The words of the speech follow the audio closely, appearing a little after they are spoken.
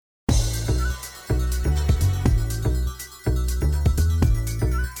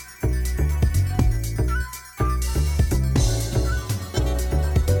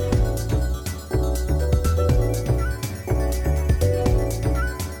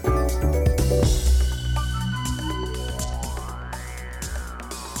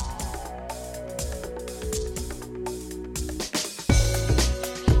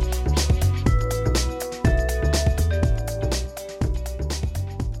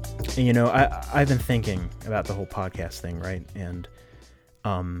And, I've been thinking about the whole podcast thing, right? And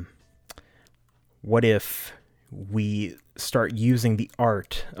what if we start using the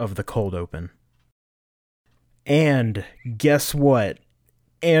art of the cold open? And guess what?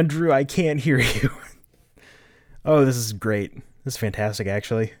 Andrew, I can't hear you. Oh, this is great. This is fantastic,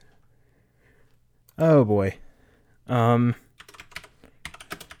 actually. Oh, boy.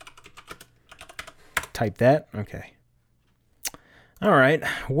 Type that. Okay. All right.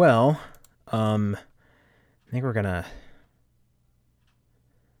 Well, I think we're gonna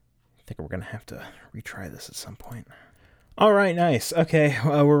have to retry this at some point. All right, nice. Okay,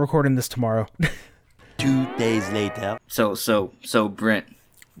 we're recording this tomorrow. 2 days later. So Brent.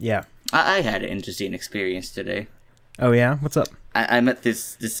 Yeah. I had an interesting experience today. Oh yeah, what's up? I met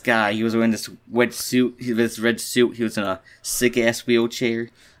this guy. He was wearing this red suit. He was in a sick ass wheelchair.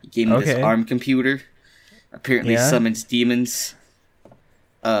 He gave me this ARM computer. Apparently summons demons.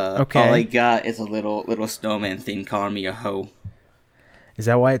 All I got is a little snowman thing calling me a hoe. Is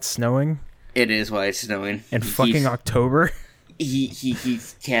that why it's snowing? It is why it's snowing. In fucking October?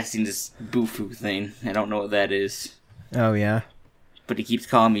 He's casting this Bufu thing. I don't know what that is. Oh yeah. But he keeps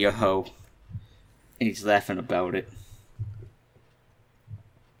calling me a hoe. And he's laughing about it.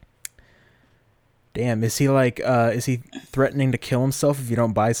 Damn, is he threatening to kill himself if you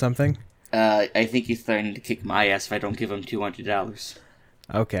don't buy something? I think he's threatening to kick my ass if I don't give him $200.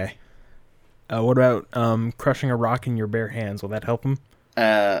 Okay. What about crushing a rock in your bare hands? Will that help him?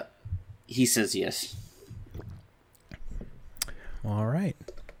 He says yes. All right.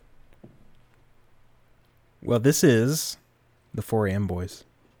 Well, this is the 4 a.m. boys.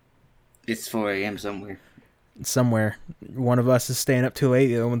 It's 4 a.m. somewhere. One of us is staying up too late.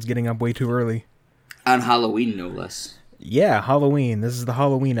 The other one's getting up way too early. On Halloween, no less. Yeah, Halloween. This is the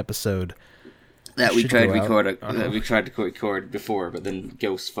Halloween episode. That we tried to record before, but then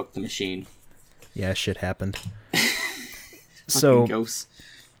Ghost fucked the machine. Yeah, shit happened. So, Ghost.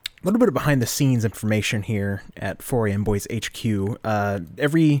 A little bit of behind the scenes information here at 4am Boys HQ.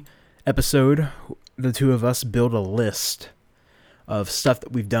 Every episode, the two of us build a list of stuff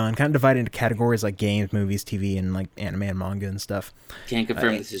that we've done, kind of divided into categories like games, movies, TV, and like anime and manga and stuff. Can't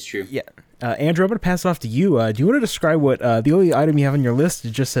confirm this is true. Yeah. Andrew, I'm going to pass it off to you. Do you want to describe what the only item you have on your list?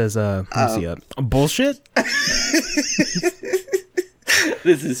 It just says, bullshit?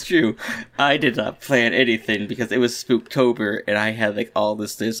 This is true. I did not plan anything because it was Spooktober and I had like all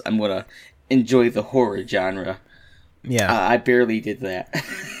this. I'm going to enjoy the horror genre. Yeah. I barely did that.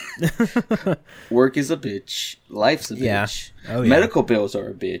 Work is a bitch. Life's a bitch. Oh, yeah. Medical bills are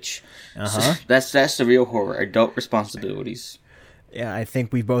a bitch. Uh-huh. So that's the real horror. Adult responsibilities. Yeah, I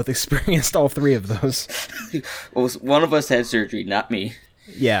think we both experienced all three of those. Well, one of us had surgery, not me.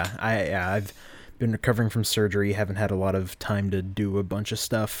 Yeah, I've been recovering from surgery. Haven't had a lot of time to do a bunch of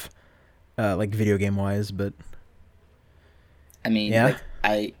stuff, like video game wise. But I mean,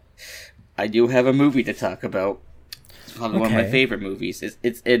 like, I do have a movie to talk about. It's probably one of my favorite movies.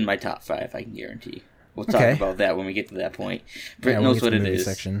 It's in my top 5. I can guarantee. We'll talk about that when we get to that point. Brent knows what it is.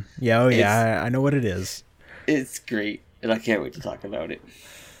 Section. Yeah, I know what it is. It's great. And I can't wait to talk about it.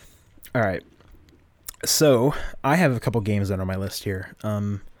 All right. So, I have a couple games that are on my list here.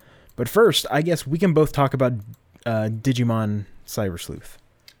 But first, I guess we can both talk about Digimon Cyber Sleuth.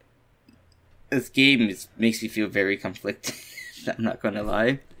 This game makes me feel very conflicted. I'm not going to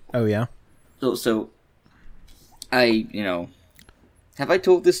lie. Oh, yeah? So, I, have I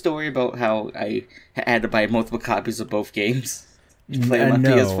told this story about how I had to buy multiple copies of both games to play them on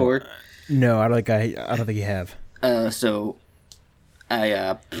PS4? No, I don't think you have. So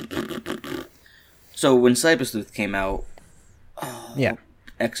when Cyber Sleuth came out,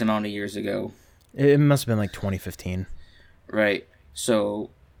 X amount of years ago. It must have been like 2015. Right. So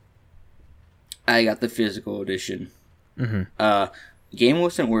I got the physical edition. Mm-hmm. Game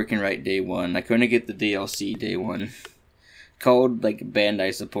wasn't working right day one. I couldn't get the DLC day one. Called like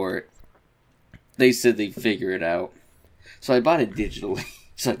Bandai support. They said they'd figure it out. So I bought it digitally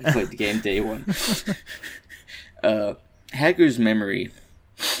so I could play the game day one. Hacker's Memory,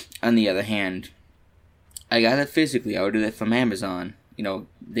 on the other hand, I got it physically. I ordered it from Amazon,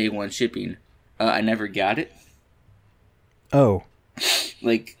 day one shipping. I never got it. Oh.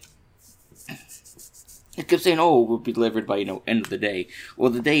 Like, it kept saying, it will be delivered by, end of the day.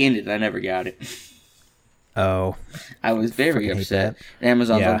 Well, the day ended and I never got it. Oh. I was very upset. And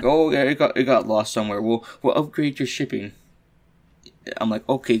Amazon's like, it got lost somewhere. We'll upgrade your shipping. I'm like,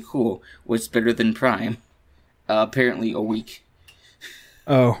 okay, cool. What's better than Prime? Apparently a week.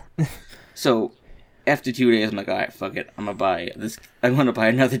 Oh. So, after 2 days, I'm like, alright, fuck it. I'm gonna buy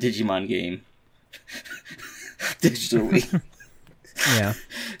another Digimon game. Digitally. Yeah.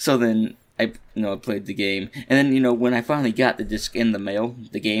 So then I played the game, and then when I finally got the disc in the mail,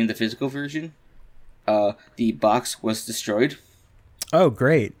 the physical version, the box was destroyed. Oh,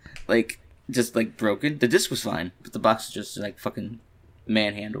 great! Just broken. The disc was fine, but the box was just fucking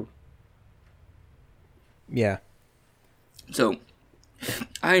manhandled. Yeah. So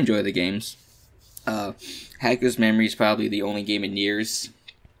I enjoy the games. Hacker's Memory is probably the only game in years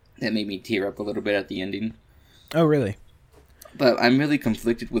that made me tear up a little bit at the ending. Oh, really? But I'm really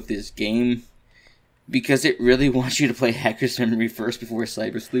conflicted with this game because it really wants you to play Hacker's Memory first before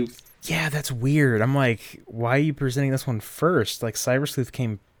Cyber Sleuth. Yeah, that's weird. I'm like, why are you presenting this one first? Cyber Sleuth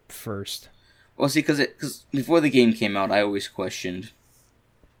came first. Well, see, because before the game came out, I always questioned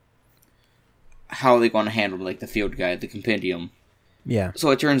how they're going to handle the field guide, the compendium. Yeah. So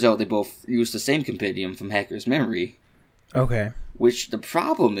it turns out they both use the same compendium from Hacker's Memory. Okay. Which the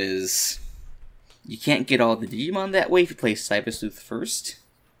problem is, you can't get all the Digimon that way if you play Cyber Sleuth first.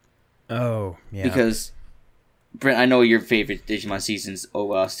 Oh, yeah. Because, Brent, I know your favorite Digimon season's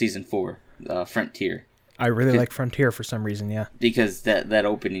season 4, Frontier. I really like Frontier for some reason, yeah. Because that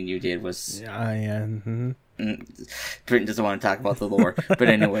opening you did was... Yeah. Mm-hmm. Brent doesn't want to talk about the lore. But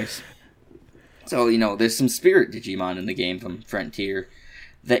anyways. So, there's some spirit Digimon in the game from Frontier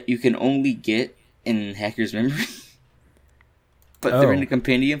that you can only get in Hacker's Memory. But they're in the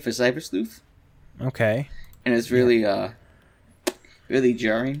compendium for Cyber Sleuth. Okay. And it's really, really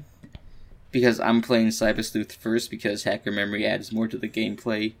jarring. Because I'm playing Cyber Sleuth first because Hacker Memory adds more to the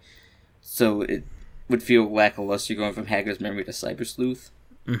gameplay. So it would feel lackluster going from Hacker's Memory to Cyber Sleuth.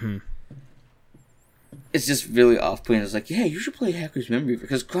 Mm-hmm. It's just really off-putting. It's yeah, you should play Hacker's Memory.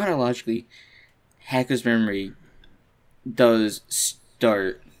 Because chronologically, Hacker's Memory does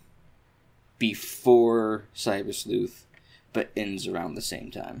start before Cyber Sleuth, but ends around the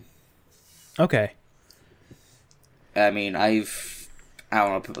same time. Okay. I mean, I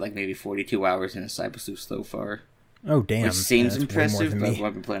don't know, put maybe 42 hours in a Cyber Sleuth so far. Oh, damn. Which seems impressive, but me.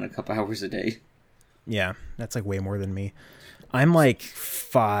 I've been playing a couple hours a day. Yeah, that's way more than me. I'm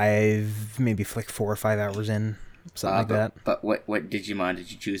 5, maybe 4 or 5 hours in, something like that. But what Digimon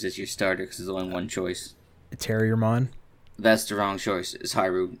did you choose as your starter? Because there's only one choice. Terriermon? That's the wrong choice. It's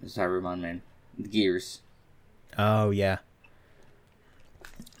Harumon, man. The Gears. Oh, yeah.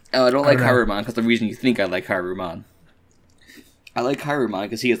 Oh, I don't like Harumon because the reason you think I like Harumon. I like Harumon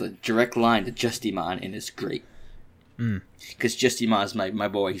because he has a direct line to Justimon, and it's great. Because Justimon is my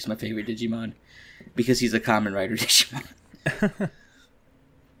boy. He's my favorite Digimon. Because he's a Kamen Rider Digimon.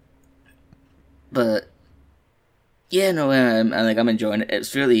 But yeah, no, I'm enjoying it.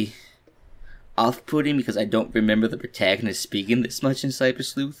 It's really off-putting because I don't remember the protagonist speaking this much in Cyber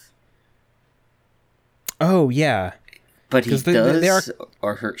Sleuth. Oh yeah, but he does,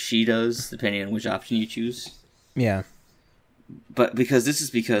 or she does, depending on which option you choose. Yeah, but because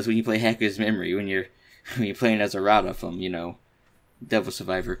when you play Hacker's Memory, when you're playing as Arata from Devil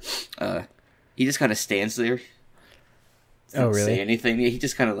Survivor, he just kind of stands there. Oh, really? Say anything. Yeah, he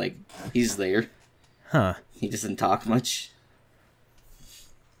just kind of he's there. Huh. He doesn't talk much.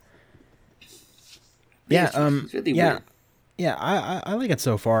 Yeah, it's really weird. Yeah, I like it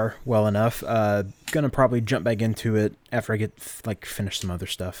so far well enough. Gonna probably jump back into it after I get finish some other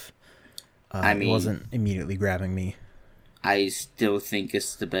stuff. It wasn't immediately grabbing me. I still think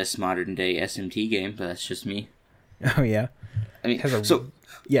it's the best modern day SMT game, but that's just me. Oh yeah. I mean,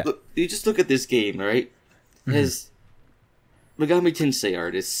 look, you just look at this game, right? It has Megami Tensei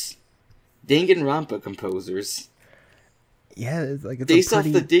artists, Danganronpa composers. Yeah, it's based off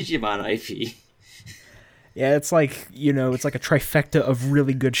the Digimon IP. Yeah, it's it's like a trifecta of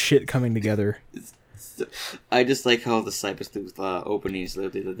really good shit coming together. I just like how the Cyber Sleuth opening is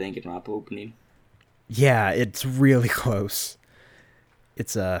literally the Danganronpa opening. Yeah, it's really close.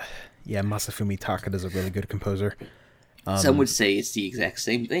 It's Masafumi Takada's a really good composer. Some would say it's the exact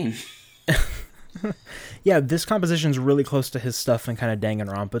same thing. Yeah, this composition's really close to his stuff and kind of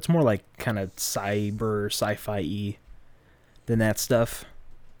Danganronpa. It's more kind of sci-fi-y than that stuff.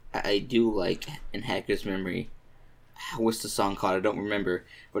 I do like in Hacker's Memory. What's the song called? I don't remember.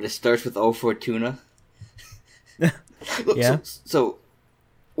 But it starts with O Fortuna. Yeah. So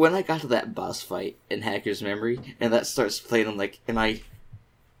when I got to that boss fight in Hacker's Memory, and that starts playing, I'm like, am I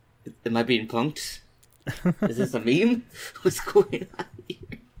being punked? Is this a meme? What's going on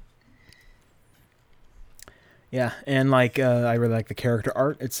here? Yeah, and I really like the character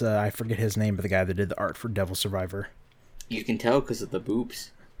art. It's I forget his name, but the guy that did the art for Devil Survivor. You can tell because of the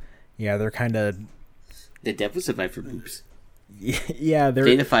boobs. Yeah, they're kind of... The Devil Survivor boobs. Yeah,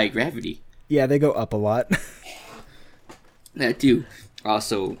 they defy gravity. Yeah, they go up a lot. That too.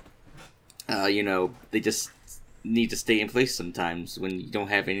 Also, they just need to stay in place sometimes when you don't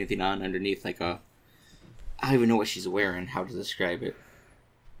have anything on underneath, like a... I don't even know what she's wearing, how to describe it.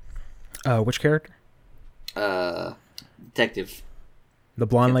 Which character? Detective. The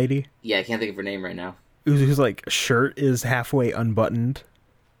blonde lady? Yeah, I can't think of her name right now. Whose like shirt is halfway unbuttoned.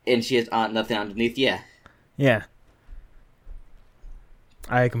 And she has nothing underneath, yeah. Yeah.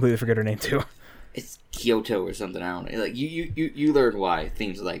 I completely forget her name too. It's Kyoto or something, I don't know. Like you learn why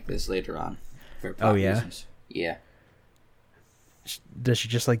things like this later on. For oh yeah? reasons. Yeah. Does she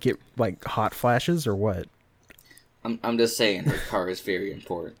just like get like hot flashes or what? I'm just saying her car is very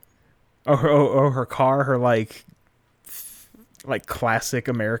important. Her car, her like classic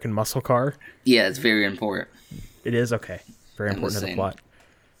American muscle car. Yeah, it's very important. It is okay. Very important to the plot.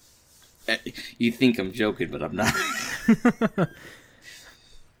 You think I'm joking, but I'm not.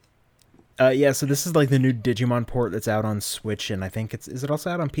 Yeah. So this is like the new Digimon port that's out on Switch, and I think is it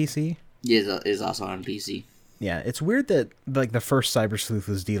also out on PC? Yeah, it is also on PC. Yeah, it's weird that like the first Cyber Sleuth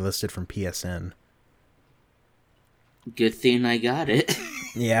was delisted from PSN. Good thing I got it.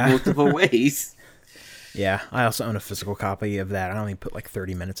 Yeah. Multiple ways. Yeah, I also own a physical copy of that. I only put like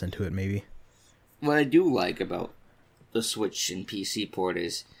 30 minutes into it, maybe. What I do like about the Switch and PC port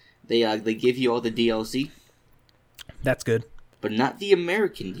is they give you all the DLC. That's good. But not the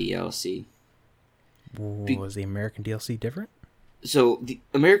American DLC. Was the American DLC different? So, the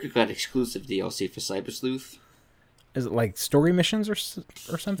America got exclusive DLC for Cyber Sleuth. Is it like story missions or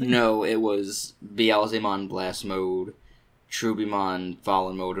something? No, it was Beelzemon Blast Mode, Trubimon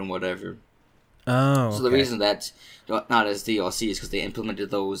Fallen Mode, and whatever. Oh, okay. So the reason that's not as DLC is because they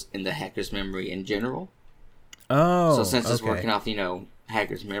implemented those in the Hacker's Memory in general. Oh, so since it's working off,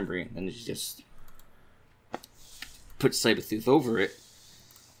 Hacker's Memory, then you just put Cyber Sleuth over it.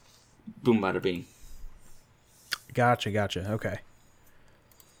 Boom, bada bing. Gotcha. Okay.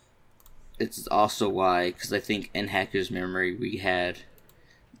 It's also why, because I think in Hacker's Memory we had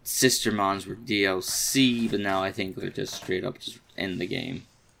Sistermons were DLC, but now I think they're just straight up just in the game.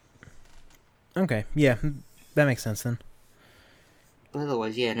 Okay, yeah, that makes sense then. But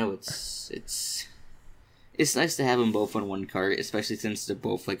otherwise, yeah, no, it's nice to have them both on one cart, especially since they're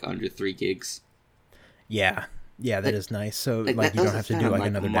both like under 3 gigs. Yeah, that is nice. So like you don't have to do like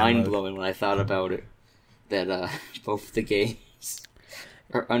another download. Mind blowing when I thought about it, that both the games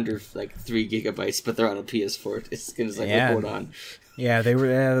are under like 3 gigabytes, but they're on a PS4. It's gonna hold on. Yeah, they were.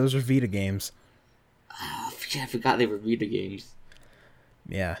 Those are Vita games. Oh, I forgot they were Vita games.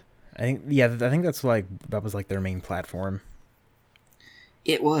 Yeah. I think that's like that was like their main platform.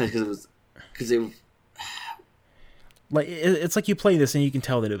 It was because it like it's like you play this and you can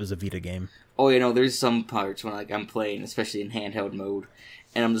tell that it was a Vita game. Oh, there's some parts when like I'm playing, especially in handheld mode,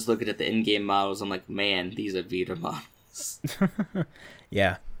 and I'm just looking at the in-game models. I'm like, man, these are Vita models.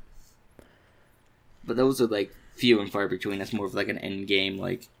 Yeah. But those are like few and far between. That's more of like an in-game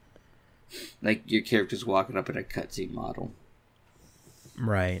like your character's walking up in a cutscene model.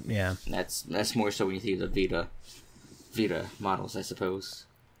 Right, yeah. That's more so when you see the Vita models, I suppose.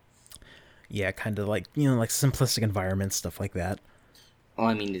 Yeah, kind of like, like simplistic environments, stuff like that. Oh,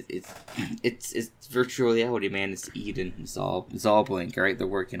 I mean, it's virtual reality, man. It's Eden. It's all Blink, right? They're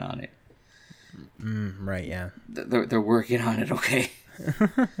working on it. Right, yeah. They're working on it, okay?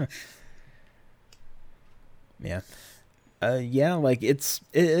 Yeah. Yeah, like it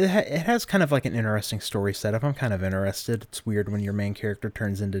has kind of like an interesting story setup. I'm kind of interested. It's weird when your main character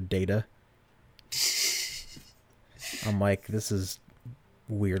turns into Data. I'm like, this is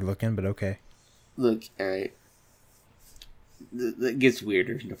weird looking, but okay. Look, alright. It gets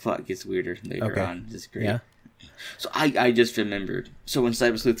weirder. The plot gets weirder later on. It's great. Yeah. So I just remembered. So when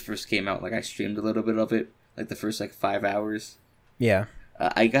Cyber Sleuth first came out, like I streamed a little bit of it, like the first 5 hours. Yeah.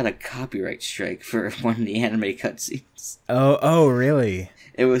 I got a copyright strike for one of the anime cutscenes. Oh, really?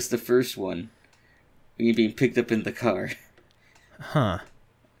 It was the first one. You being picked up in the car. Huh.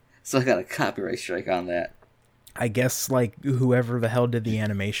 So I got a copyright strike on that. I guess, like, whoever the hell did the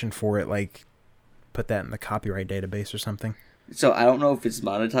animation for it, like, put that in the copyright database or something. So I don't know if it's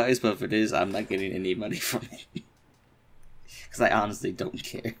monetized, but if it is, I'm not getting any money from it. Because I honestly don't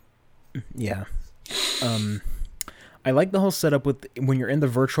care. Yeah. I like the whole setup with when you're in the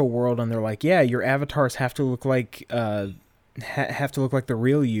virtual world and they're like, yeah, your avatars have to look like have to look like the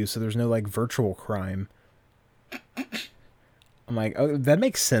real you, so there's no like virtual crime. I'm like, oh, that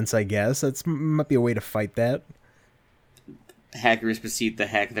makes sense, I guess. That's might be a way to fight that. Hackers proceed to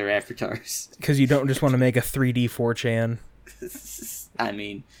hack their avatars. Because you don't just want to make a 3D 4chan. I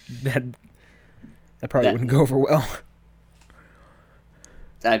mean, that probably wouldn't go over well.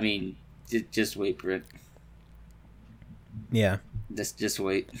 I mean, just wait, Brent. Yeah. Just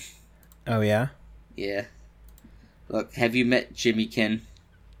wait. Oh, yeah? Yeah. Look, have you met Jimmy Ken?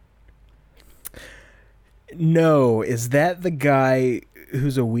 No, is that the guy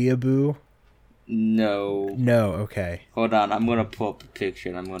who's a weeaboo? No. No, okay. Hold on, I'm gonna pull up a picture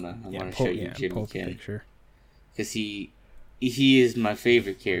and I'm gonna show you Jimmy Ken. Because he is my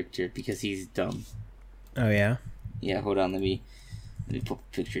favorite character because he's dumb. Oh yeah? Yeah, hold on, let me pull up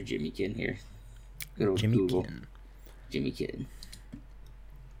a picture of Jimmy Ken here. Good old Jimmy Google. Ken. Jimmy Ken.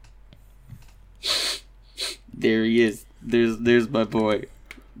 There he is. There's my boy.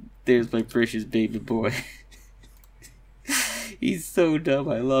 There's my precious baby boy. He's so dumb.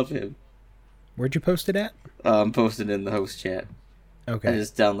 I love him. Where'd you post it at? I'm posting in the host chat. Okay. I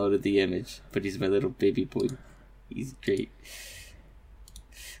just downloaded the image, but he's my little baby boy. He's great.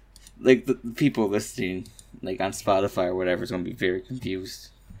 Like, the people listening, like, on Spotify or whatever, is going to be very confused.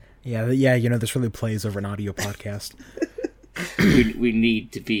 Yeah, this really plays over an audio podcast. we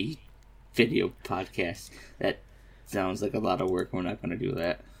need to be video podcast. That sounds like a lot of work. We're not going to do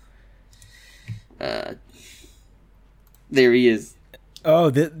that. There he is. Oh,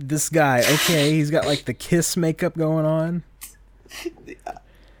 this guy. Okay, he's got like the Kiss makeup going on.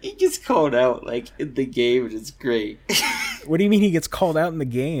 He gets called out like in the game, and it's great. What do you mean he gets called out in the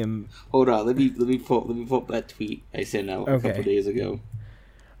game? Hold on, let me pull up that tweet I sent out a couple days ago.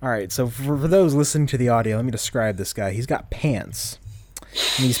 All right, so for those listening to the audio, let me describe this guy. He's got pants.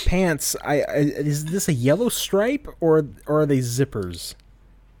 And these pants, is this a yellow stripe or are they zippers?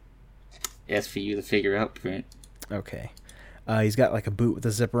 That's for you to figure out, Brent. Okay. He's got like a boot with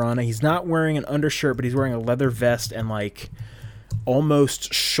a zipper on it. He's not wearing an undershirt, but he's wearing a leather vest and like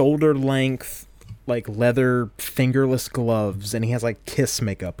almost shoulder length, like leather fingerless gloves, and he has like Kiss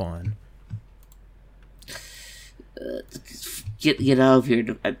makeup on. Get out of here!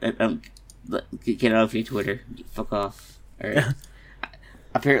 Get out of here, Twitter. Fuck off! All right.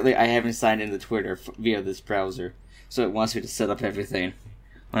 Apparently, I haven't signed into Twitter via this browser, so it wants me to set up everything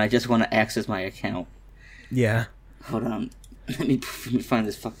when I just want to access my account. Yeah. Hold on. Let me find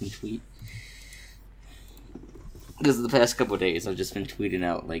this fucking tweet. Because the past couple of days, I've just been tweeting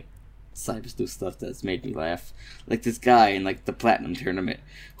out, like, cyber stuff that's made me laugh. Like this guy in, like, the Platinum Tournament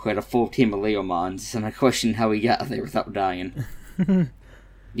who had a full team of Leomons, and I questioned how he got there without dying.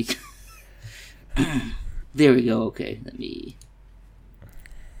 Because... There we go, okay, let me...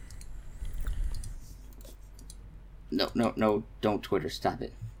 No, don't Twitter, stop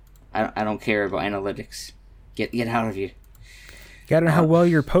it. I don't care about analytics. Get out of here. Gotta know how well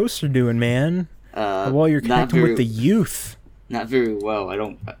your posts are doing, man. How well you're connecting with the youth. Not very well. I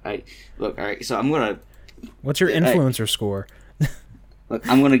look, alright, so I'm gonna... What's your influencer score? Look,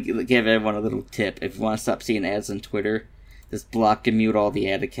 I'm gonna give everyone a little tip. If you want to stop seeing ads on Twitter, just block and mute all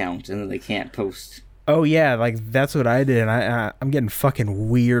the ad accounts, and then they can't post. Oh yeah, like, that's what I did, and I'm getting fucking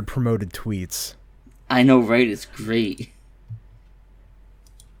weird promoted tweets. I know, right? It's great.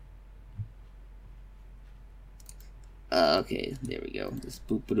 Okay, there we go. Just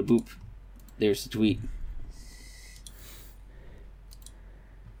boop with a boop. There's the tweet.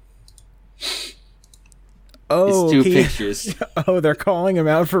 Oh, it's two pictures. Oh, they're calling him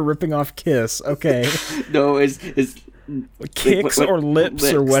out for ripping off Kiss. Okay. No, it's kicks or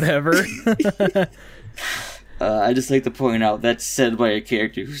lips or whatever. I just like to point out that's said by a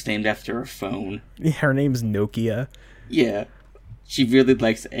character who's named after a phone. Yeah, her name's Nokia. Yeah, she really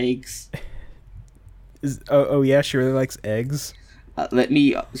likes eggs. Oh yeah, she really likes eggs. Let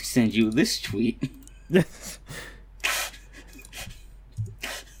me send you this tweet.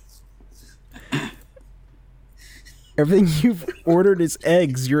 Everything you've ordered is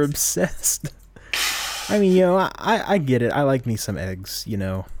eggs. You're obsessed. I mean, I get it. I like me some eggs,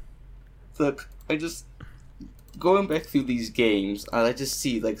 Look, going back through these games, I just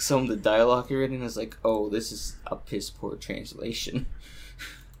see, like, some of the dialogue you're in, and it's like, oh, this is a piss poor translation.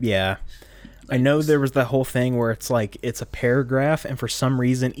 Yeah. I know there was the whole thing where it's like, it's a paragraph, and for some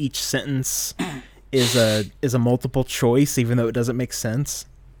reason, each sentence is a multiple choice, even though it doesn't make sense.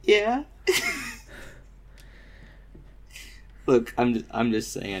 Yeah. Look, I'm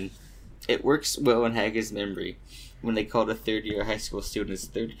just saying, it works well in Haggard's memory when they called a third-year high school students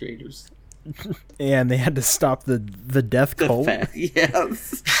third graders. Yeah, and they had to stop the death cult.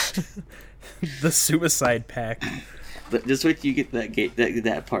 Yes. The suicide pact. But just wait till you get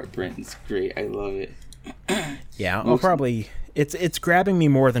that part, Brent. It's great. I love it. Yeah, I'll probably... It's grabbing me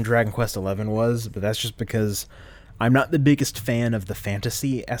more than Dragon Quest XI was, but that's just because I'm not the biggest fan of the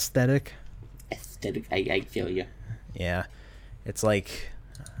fantasy aesthetic. I feel you. Yeah. It's like...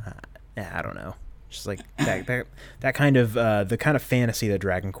 I don't know. Just like that kind of the kind of fantasy that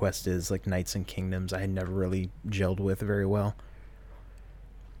Dragon Quest is, like Knights and Kingdoms, I had never really gelled with very well.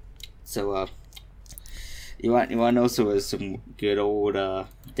 So You want to know some good old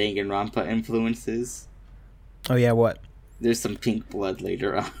Danganronpa influences? Oh yeah, what? There's some pink blood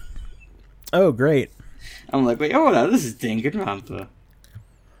later on. Oh great! I'm like, wait, hold on, this is Danganronpa.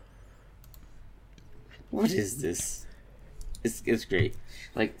 What is this? It's great.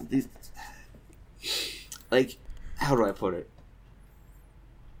 Like how do I put it?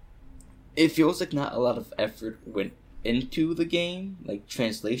 It feels like not a lot of effort went into the game, like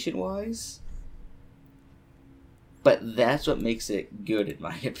translation wise. But that's what makes it good, in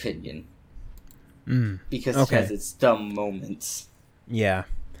my opinion. Because it has its dumb moments. Yeah.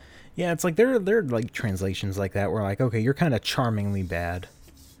 Yeah, it's like there are like translations like that where like, okay, you're kind of charmingly bad.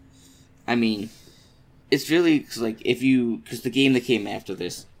 I mean, it's really because the game that came after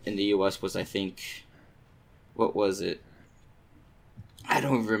this in the US was, I think, what was it? I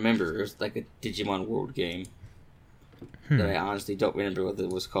don't remember. It was like a Digimon World game that I honestly don't remember what it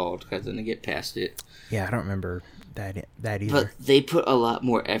was called because I didn't get past it. Yeah, I don't remember that either. But they put a lot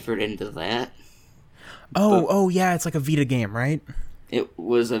more effort into that. Oh yeah, it's like a Vita game, right? It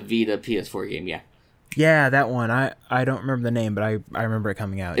was a Vita PS4 game, yeah. Yeah, that one. I don't remember the name, but I remember it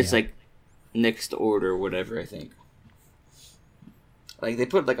coming out. It's like Next Order, whatever, I think. Like, they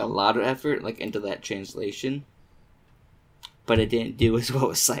put like a lot of effort like into that translation, but it didn't do as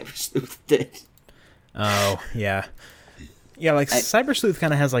well as Cyber Sleuth did. Oh, yeah. Yeah, like Cyber Sleuth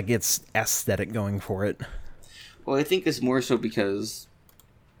kind of has like its aesthetic going for it. Well, I think it's more so because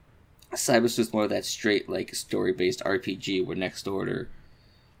Cyber Sleuth's more of that straight like story-based RPG with Next Order.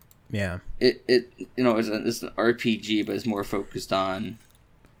 Yeah. It it's an RPG, but it's more focused on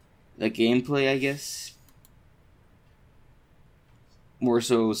the gameplay, I guess. More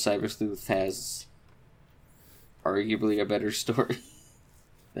so, Cyber Sleuth has arguably a better story.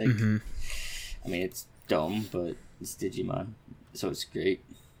 I mean, it's dumb, but it's Digimon, so it's great.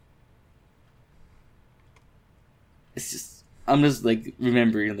 It's just, I'm just like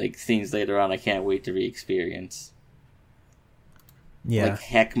remembering like things later on I can't wait to re-experience. Yeah. Like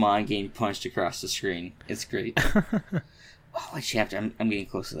Heckmon getting punched across the screen. It's great. Oh, what chapter? I'm getting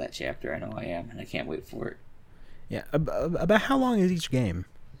close to that chapter. I know I am, and I can't wait for it. Yeah. About how long is each game?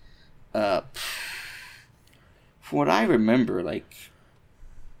 From what I remember, I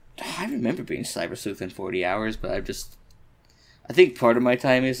remember being Cyber Sleuth in 40 hours, but I think part of my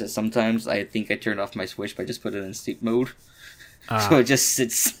time is that sometimes I think I turn off my Switch, but I just put it in sleep mode. So it just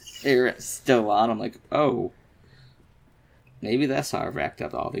sits there still on. I'm like, oh, maybe that's how I racked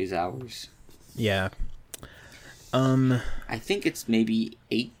up all these hours. Yeah. I think it's maybe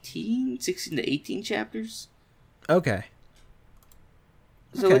 16 to 18 chapters. Okay.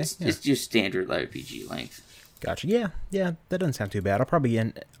 So it's your standard RPG length. Gotcha. Yeah, that doesn't sound too bad. I'll probably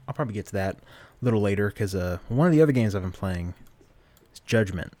get to that a little later because one of the other games I've been playing is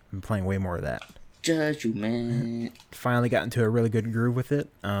Judgment. I've been playing way more of that. Judgment. Finally got into a really good groove with it.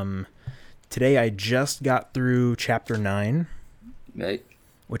 Today I just got through chapter 9, right,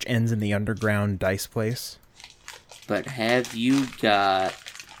 which ends in the underground dice place. But have you got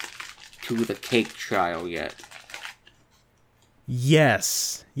to the cake trial yet?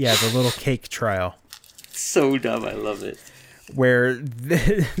 Yes. Yeah, the little cake trial. So dumb, I love it. Where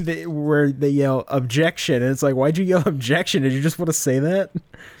they yell objection, and it's like, why'd you yell objection? Did you just want to say that?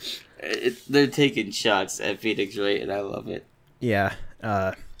 They're taking shots at Phoenix Wright, and I love it. Yeah,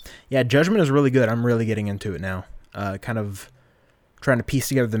 Judgment is really good. I'm really getting into it now. Kind of trying to piece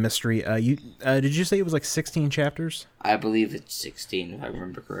together the mystery. Did you say it was like 16 chapters? I believe it's 16, if I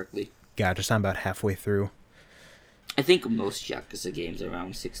remember correctly. Gotcha, so I'm about halfway through. I think most Yakuza games are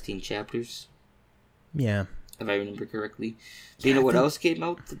around 16 chapters. Yeah. If I remember correctly. Do you know what else came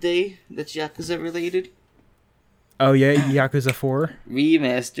out today that's Yakuza related? Oh yeah, Yakuza 4?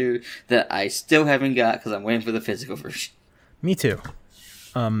 Remaster that I still haven't got because I'm waiting for the physical version. Me too.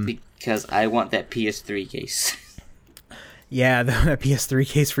 Because I want that PS3 case. Yeah, that PS3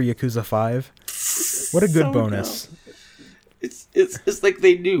 case for Yakuza 5. What a good bonus. Dumb. It's like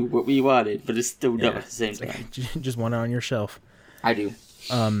they knew what we wanted, but it's still dumb at the same time. Just want it on your shelf. I do.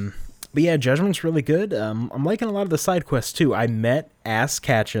 But yeah, Judgment's really good. I'm liking a lot of the side quests too. I met Ass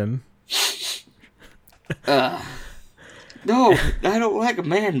Ketchum. No, I don't like a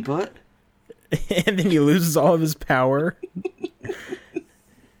man butt. And then he loses all of his power.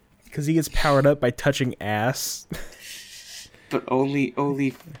 Because he gets powered up by touching ass. But only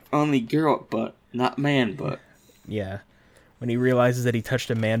girl butt, not man butt. Yeah. When he realizes that he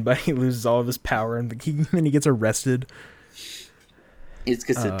touched a man butt, he loses all of his power, and then he gets arrested. It's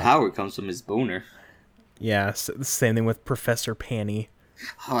because the power comes from his boner. Yeah, so the same thing with Professor Panny.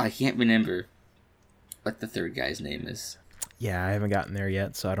 Oh, I can't remember what the third guy's name is. Yeah, I haven't gotten there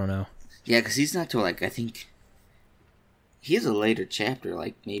yet, so I don't know. Yeah, because he's not till, I think, He has a later chapter,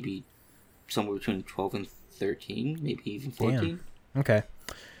 like maybe somewhere between 12 and 13, maybe even 14. Damn. Okay.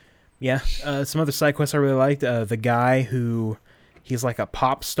 Yeah. Some other side quests I really liked. The guy who, he's like a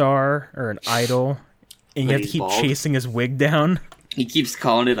pop star or an idol, and you have to keep chasing his wig down. He keeps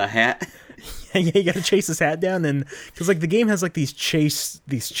calling it a hat. Yeah, you gotta chase his hat down, and because like the game has like these chase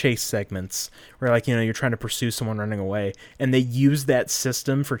segments where like you're trying to pursue someone running away, and they use that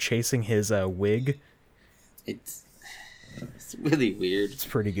system for chasing his wig. It's really weird. It's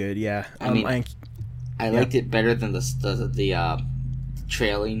pretty good, yeah. I liked it better than the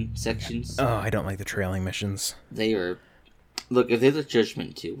trailing sections. Oh, I don't like the trailing missions. They are look if there's a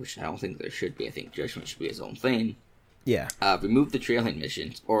Judgment 2, which I don't think there should be. I think Judgment should be its own thing. Yeah. Remove the trailing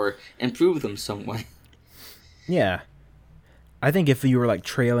missions or improve them some way. Yeah. I think if you were like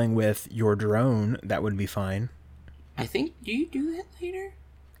trailing with your drone, that would be fine. I think, do you do that later?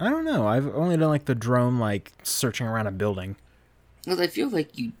 I don't know. I've only done like the drone like searching around a building. Because I feel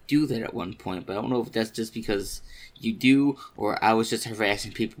like you do that at one point, but I don't know if that's just because you do or I was just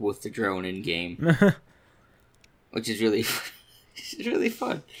harassing people with the drone in game. Which is really it's really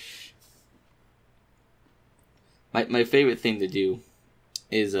fun. My favorite thing to do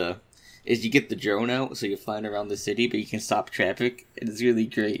is you get the drone out so you're flying around the city, but you can stop traffic. It's really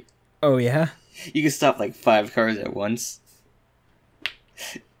great. Oh yeah? You can stop like 5 cars at once.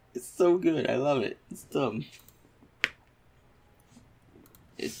 It's so good. I love it. It's dumb.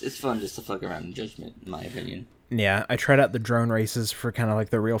 It's fun just to fuck around in Judgment, in my opinion. Yeah, I tried out the drone races for kind of like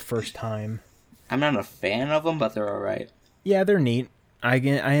the real first time. I'm not a fan of them, but they're alright. Yeah, they're neat. I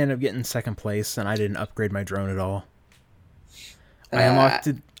ended up getting second place, and I didn't upgrade my drone at all. I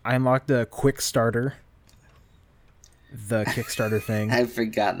unlocked the quick starter, the Kickstarter thing. I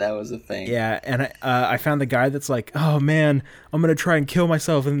forgot that was a thing. Yeah, and I found the guy that's like, oh man, I'm gonna try and kill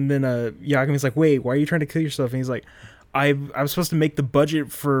myself, and then Yagami's like, wait, why are you trying to kill yourself? And he's like, I was supposed to make the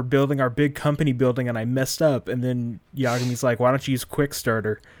budget for building our big company building, and I messed up. And then Yagami's like, why don't you use quick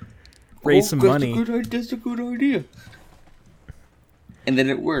starter, raise some money? That's a good idea. And then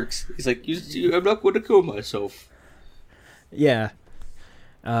it works. He's like, I'm not going to kill myself. Yeah.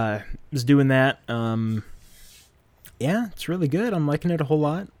 Was doing that. Yeah, it's really good. I'm liking it a whole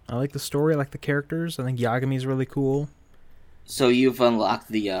lot. I like the story. I like the characters. I think Yagami's really cool. So you've unlocked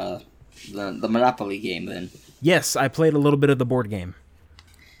the Monopoly game then? Yes, I played a little bit of the board game.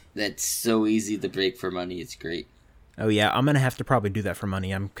 That's so easy to break for money. It's great. Oh yeah, I'm gonna have to probably do that for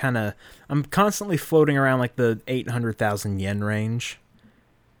money. I'm constantly floating around like the 800,000 yen range.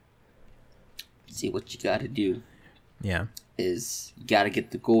 See, what you gotta do. Yeah. Is you gotta get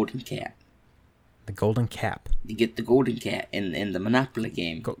the golden cat. The golden cap. You get the golden cat in the Monopoly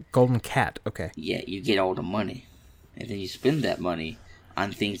game. Golden cat. Okay. Yeah, you get all the money, and then you spend that money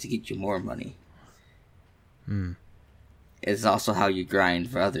on things to get you more money. It's also how you grind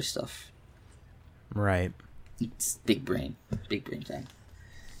for other stuff. Right. It's big brain time.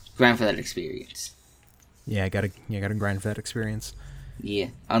 Grind for that experience. Yeah, I gotta grind for that experience. Yeah,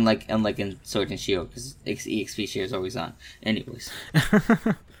 unlike in Sword and Shield, because EXP share is always on. Anyways,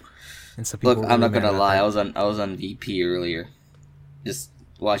 and so look, I'm not gonna lie. I was on VP earlier, just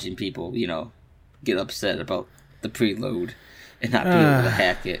watching people, get upset about the preload and not being able to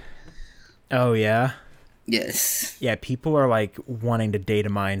hack it. Oh yeah. Yes. Yeah, people are like wanting to data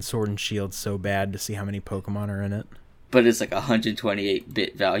mine Sword and Shield so bad to see how many Pokemon are in it. But it's like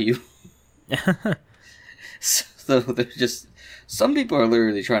 128-bit value. So there's just some people are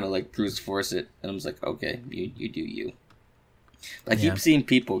literally trying to like brute force it, and I'm just like, okay, you do you. But I keep seeing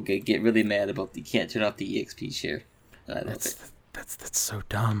people get really mad about you can't turn off the EXP share. And I love it. That's so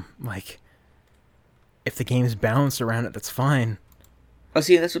dumb. Like, if the game's balanced around it, that's fine. Oh,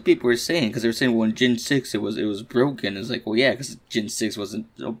 see, that's what people were saying, because they were saying, well, in Gen 6 it was broken. It's like, well, yeah, because Gen 6 wasn't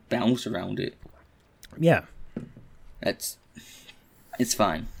balanced around it. Yeah. It's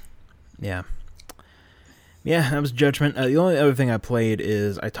fine. Yeah. Yeah, that was Judgment. The only other thing I played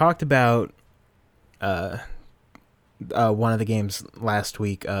is I talked about one of the games last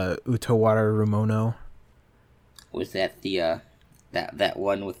week, Utawara Rumono. Was that the that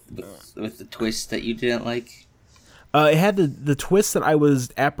one with the twist that you didn't like? It had the twist that I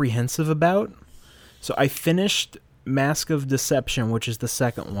was apprehensive about. So I finished Mask of Deception, which is the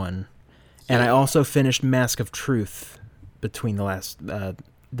second one, and I also finished Mask of Truth between the last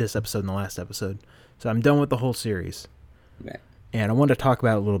this episode and the last episode. So I'm done with the whole series. Right. And I wanted to talk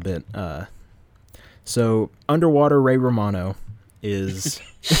about it a little bit. So Underwater Ray Romano is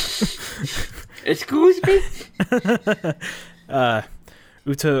excuse me. Utawara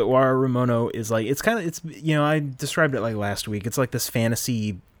Rumono is like, it's I described it like last week. It's like this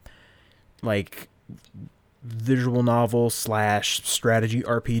fantasy, like visual novel / strategy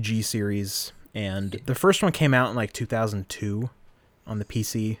RPG series. And the first one came out in like 2002 on the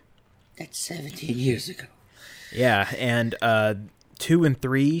PC. That's 17 years ago. Yeah, and 2 and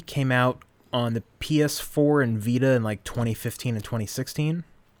 3 came out on the PS4 and Vita in like 2015 and 2016.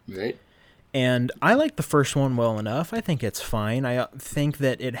 Right. And I like the first one well enough. I think it's fine. I think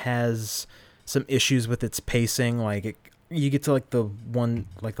that it has some issues with its pacing. Like you get to like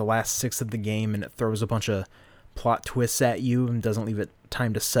the last 6 of the game, and it throws a bunch of plot twists at you and doesn't leave it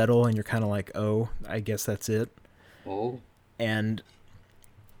time to settle, and you're kind of like, oh, I guess that's it. Oh. And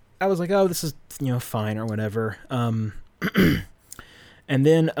I was like, oh, this is fine or whatever. And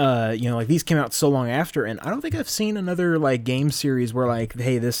then, like these came out so long after, and I don't think I've seen another like game series where like,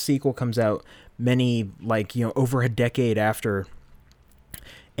 hey, this sequel comes out over a decade after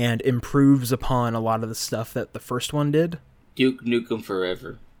and improves upon a lot of the stuff that the first one did. Duke Nukem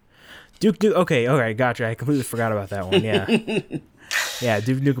Forever. Okay, gotcha. I completely forgot about that one. Yeah. Yeah,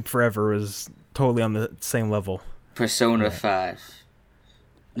 Duke Nukem Forever was totally on the same level. Persona 5.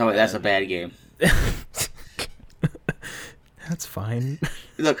 No, that's a bad game. That's fine.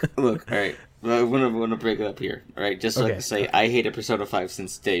 Look, all right. I want to break it up here, all right? Just so I can say, I hated Persona 5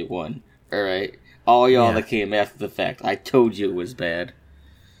 since day one, all right? All y'all that came after the fact, I told you it was bad.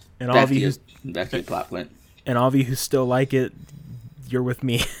 And all of you back to your plot went. And all of you who still like it, you're with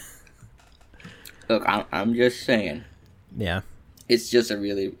me. Look, I'm just saying. Yeah. It's just a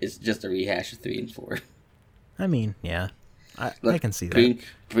rehash of 3 and 4. I mean, yeah. I can see that.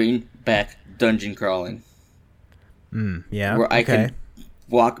 Bring back dungeon crawling. Yeah. Where I can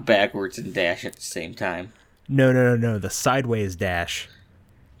walk backwards and dash at the same time. No. The sideways dash.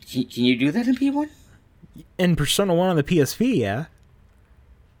 Can you do that in P1? In Persona 1 on the PSP, yeah.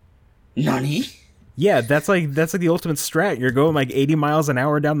 Nani? Yeah, that's like the ultimate strat. You're going like 80 miles an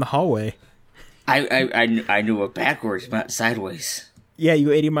hour down the hallway. I knew it backwards, not sideways. Yeah, you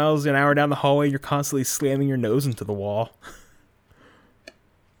go 80 miles an hour down the hallway. You're constantly slamming your nose into the wall.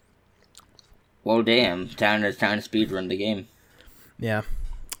 Well, damn! Time to speedrun the game. Yeah,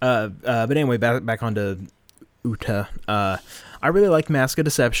 but anyway, back onto Uta. I really liked Mask of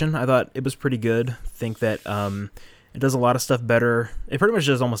Deception. I thought it was pretty good. Think that it does a lot of stuff better. It pretty much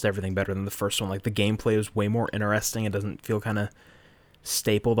does almost everything better than the first one. Like the gameplay is way more interesting. It doesn't feel kind of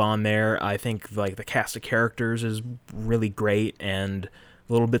stapled on there. I think like the cast of characters is really great, and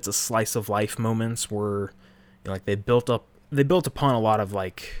little bits of slice of life moments were like they built upon a lot of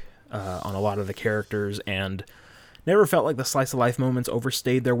like on a lot of the characters, and never felt like the slice of life moments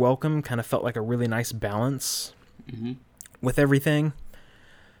overstayed their welcome. Kind of felt like a really nice balance with everything.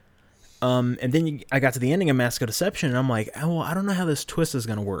 And then I got to the ending of Mask of Deception, and I'm like, oh, well, I don't know how this twist is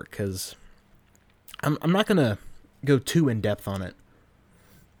gonna work, because I'm not gonna go too in depth on it,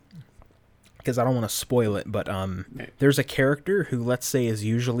 because I don't want to spoil it, but there's a character who, let's say, is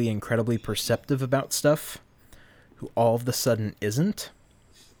usually incredibly perceptive about stuff, who all of a sudden isn't,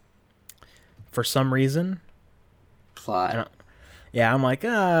 for some reason. Plot. I'm like,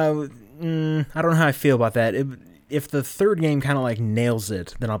 I don't know how I feel about that. If the third game kind of like nails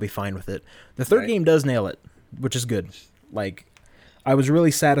it, then I'll be fine with it. The third game does nail it, which is good. Like, I was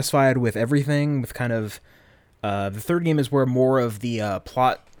really satisfied with everything, with kind of... the third game is where more of the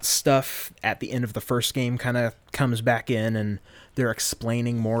plot stuff at the end of the first game kind of comes back in, and they're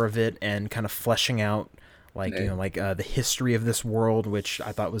explaining more of it and kind of fleshing out like the history of this world, which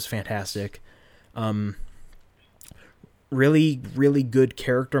I thought was fantastic. Really, really good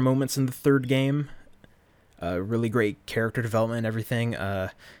character moments in the third game. Really great character development and everything.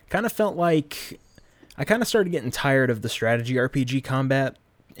 Kind of felt like I kind of started getting tired of the strategy RPG combat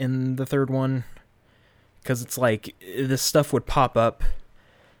in the third one, because it's like this stuff would pop up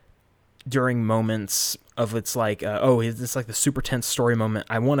during moments of it's like, it's like the super tense story moment.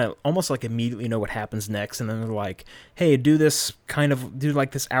 I want to almost like immediately know what happens next, and then they're like, hey, do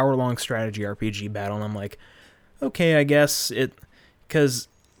like this hour-long strategy RPG battle, and I'm like, okay, I guess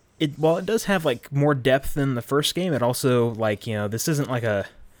while it does have like more depth than the first game, it also like, this isn't like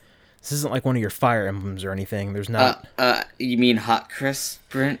one of your Fire Emblems or anything. There's not. You mean Hot Crest,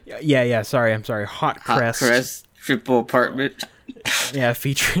 Brent? Yeah. Sorry, I'm sorry. Hot Crest. Hot Crest triple apartment. Yeah,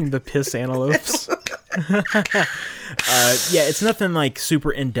 featuring the piss antelopes. It's nothing like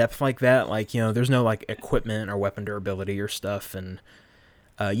super in depth like that. Like, there's no like equipment or weapon durability or stuff, and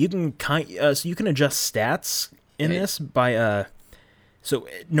you can adjust stats in this by so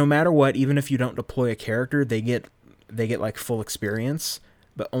no matter what, even if you don't deploy a character, they get like full experience,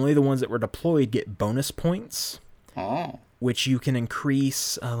 but only the ones that were deployed get bonus points. Oh. Which you can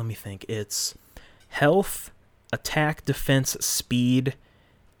increase, let me think, it's health, attack, defense, speed,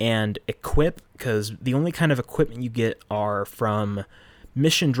 and equip, because the only kind of equipment you get are from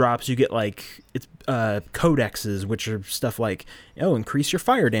mission drops. You get like codexes, which are stuff like, increase your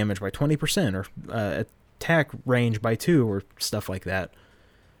fire damage by 20%, or attack range by 2, or stuff like that.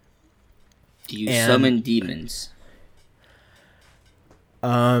 Do you summon demons?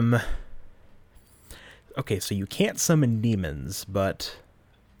 Okay, so you can't summon demons, but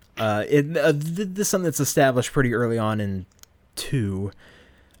this is something that's established pretty early on in 2.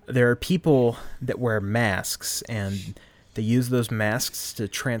 There are people that wear masks, and they use those masks to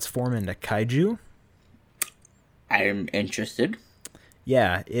transform into kaiju. I'm interested.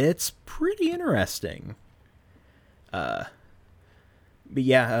 Yeah, it's pretty interesting. But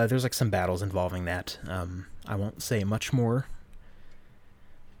yeah, there's like some battles involving that. I won't say much more.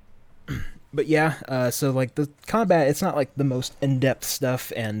 But yeah, so like the combat, it's not like the most in-depth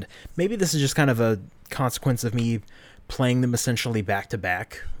stuff, and maybe this is just kind of a consequence of me playing them essentially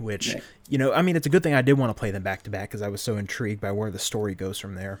back-to-back, which, right. I mean, it's a good thing I did want to play them back-to-back, because I was so intrigued by where the story goes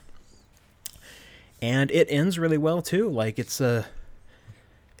from there. And it ends really well, too. Like, it's it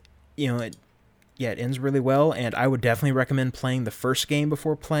ends really well, and I would definitely recommend playing the first game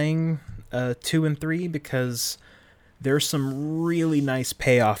before playing 2 and 3, because there's some really nice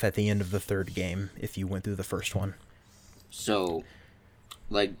payoff at the end of the third game if you went through the first one. So,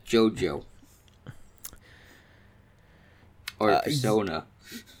 like JoJo. Or Persona.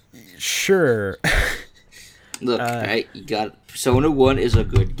 Sure. Look, right, you got Persona 1 is a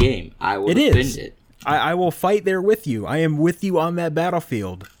good game. I will defend it. I will fight there with you. I am with you on that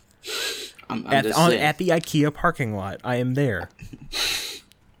battlefield. At the IKEA parking lot. I am there.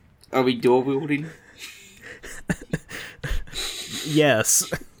 Are we dual wielding?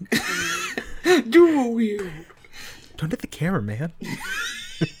 Yes. Dual wield. Don't hit the camera, man.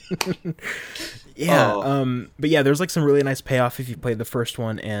 Yeah, but yeah, there's like some really nice payoff if you played the first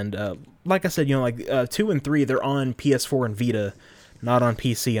one, and like I said, 2 and 3, they're on PS4 and Vita, not on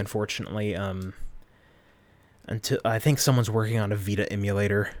PC, unfortunately. Until I think someone's working on a Vita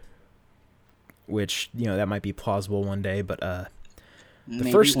emulator, which that might be plausible one day. But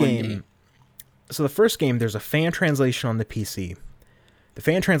the first game, so the first game, there's a fan translation on the PC. The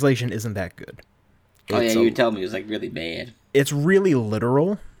fan translation isn't that good. You were telling me it was like really bad. It's really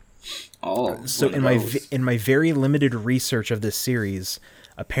literal. Oh, so in my very limited research of this series,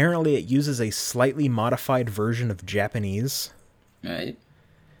 apparently it uses a slightly modified version of Japanese. Right.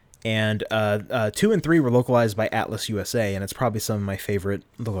 And 2 and 3 were localized by Atlas USA, and it's probably some of my favorite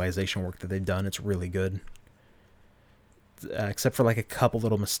localization work that they've done. It's really good. Except for like a couple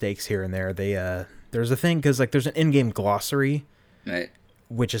little mistakes here and there. There's a thing, because like there's an in-game glossary. Right.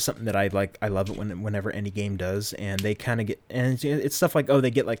 Which is something that I like. I love it whenever any game does, and they kind of get, and it's stuff like, they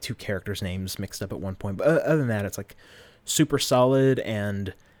get like 2 characters' names mixed up at one point, but other than that, it's like super solid,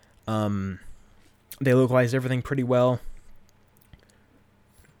 and they localize everything pretty well,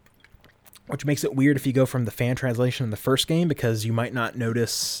 which makes it weird if you go from the fan translation in the first game, because you might not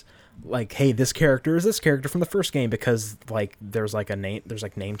notice like, hey, this character is this character from the first game, because like there's like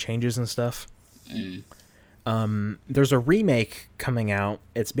name changes and stuff. There's a remake coming out.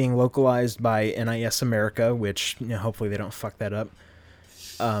 It's being localized by NIS America, which hopefully they don't fuck that up.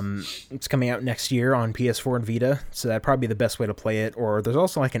 It's coming out next year on PS4 and Vita, so that'd probably be the best way to play it. Or there's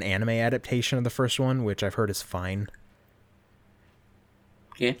also like an anime adaptation of the first one, which I've heard is fine.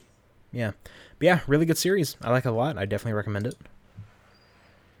 Okay. Yeah. But yeah, really good series. I like it a lot. I definitely recommend it.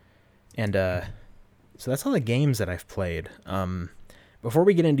 And so that's all the games that I've played. Before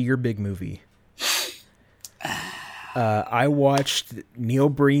we get into your big movie, I watched Neil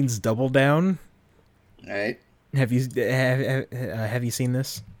Breen's Double Down. All right. Have you seen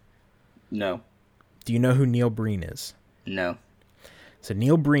this? No. Do you know who Neil Breen is? No. So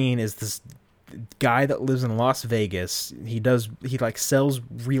Neil Breen is this guy that lives in Las Vegas. He like sells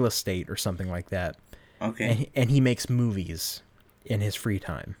real estate or something like that. Okay. And he makes movies in his free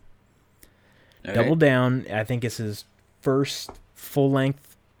time. All Double right. Down, I think, is his first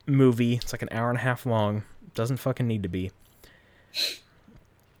full-length movie. It's like an hour and a half long. Doesn't fucking need to be.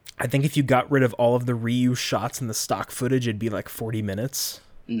 I think if you got rid of all of the reuse shots and the stock footage, it'd be like 40 minutes.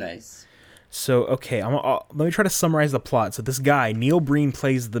 Nice. So, okay, let me try to summarize the plot. So this guy, Neil Breen,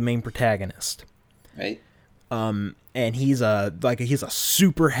 plays the main protagonist. Right. And he's a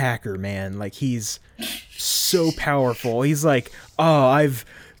super hacker, man. Like, he's so powerful. He's like, I've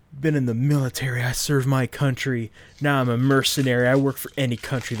been in the military. I serve my country. Now I'm a mercenary. I work for any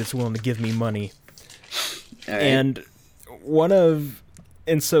country that's willing to give me money. All right.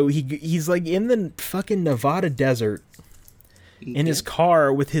 And so he's like in the fucking Nevada desert in his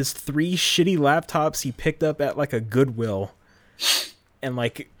car with his 3 shitty laptops he picked up at like a Goodwill. and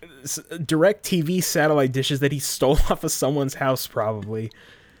like direct TV satellite dishes that he stole off of someone's house, probably.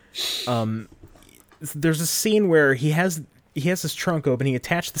 There's a scene where he has his trunk open. He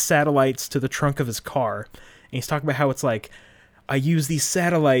attached the satellites to the trunk of his car, and he's talking about how it's like, I use these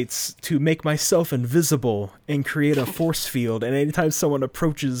satellites to make myself invisible and create a force field, and anytime someone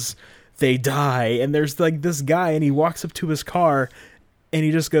approaches, they die. And there's like this guy, and he walks up to his car, and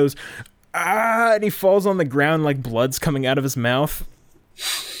he just goes, ah, and he falls on the ground like blood's coming out of his mouth.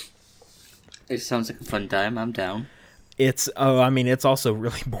 It sounds like a fun time. I'm down. It's also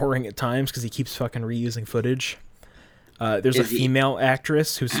really boring at times because he keeps fucking reusing footage. There's a female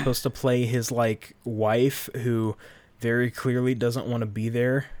actress who's supposed to play his like wife who very clearly doesn't want to be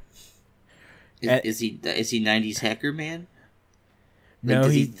there. Is he 90s hacker man? Like, no,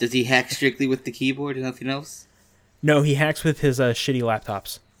 does he hack strictly with the keyboard and nothing else? No, he hacks with his shitty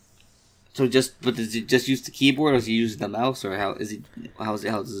laptops. So does he just use the keyboard, or is he using the mouse, or how does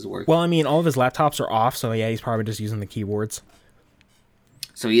this work? Well, I mean, all of his laptops are off, so yeah, he's probably just using the keyboards.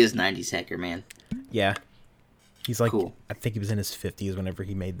 So he is 90s hacker man. Yeah. He's like, cool. I think he was in his 50s whenever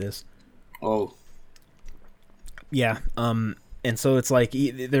he made this. Oh. Yeah. And so it's like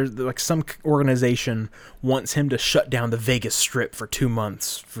there's like some organization wants him to shut down the Vegas Strip for 2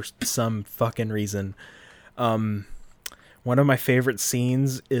 months for some fucking reason. One of my favorite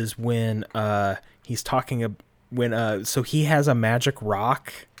scenes is when he's talking so he has a magic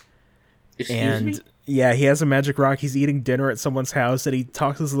rock. Excuse me? Yeah, he has a magic rock. He's eating dinner at someone's house, and he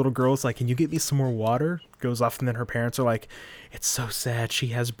talks to this little girl. It's like, can you get me some more water? Goes off, and then her parents are like, it's so sad. She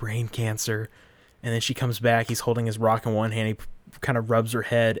has brain cancer. And then she comes back. He's holding his rock in one hand. He kind of rubs her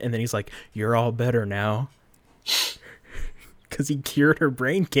head, and then he's like, you're all better now. Because he cured her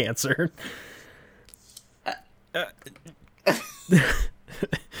brain cancer.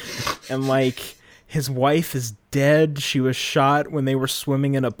 And like, his wife is dead. She was shot when they were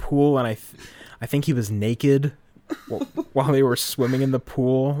swimming in a pool, and I think he was naked while they were swimming in the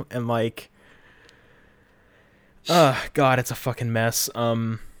pool, and like, God, it's a fucking mess.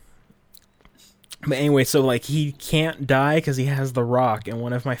 But anyway, so like, he can't die because he has the rock, and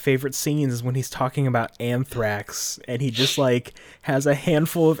one of my favorite scenes is when he's talking about anthrax, and he just like has a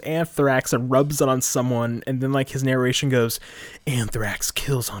handful of anthrax and rubs it on someone, and then like his narration goes, anthrax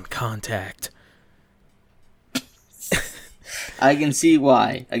kills on contact. I can see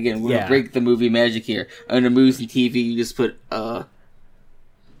why. Again, we're gonna break the movie magic here. Under movies and TV, you just put I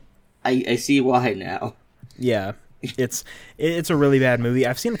see why now. Yeah. It's a really bad movie.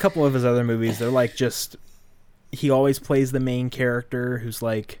 I've seen a couple of his other movies. They're like just, he always plays the main character who's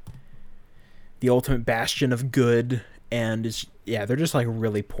like the ultimate bastion of good, and they're just like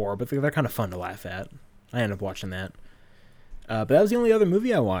really poor, but they're kind of fun to laugh at. I ended up watching that. But that was the only other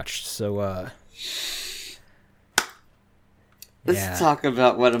movie I watched. So let's talk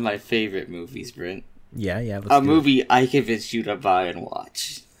about one of my favorite movies, Brent. Yeah. A movie I convinced you to buy and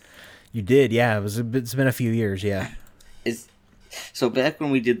watch. You did, yeah. It's been a few years, yeah. So back when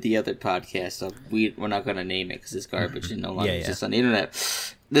we did the other podcast, we're not going to name it because it's garbage and no longer exists on the internet.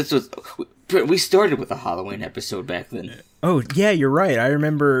 We started with a Halloween episode back then. Oh, yeah, you're right. I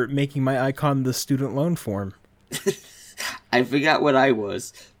remember making my icon the student loan form. I forgot what I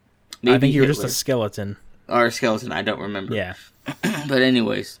was. Maybe I think you were Hitler. just a skeleton. Or a skeleton, I don't remember. Yeah. But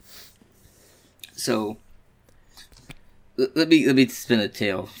anyways, so let me spin a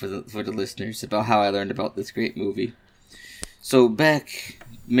tale for the listeners about how I learned about this great movie. So back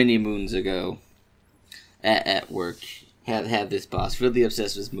many moons ago, at work, had this boss really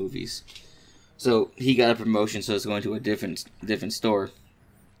obsessed with movies. So he got a promotion, so it's going to a different store.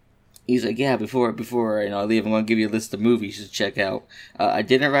 He's like, yeah, before I leave, I'm going to give you a list of movies you should check out. I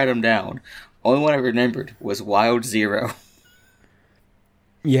didn't write them down. Only one I remembered was Wild Zero.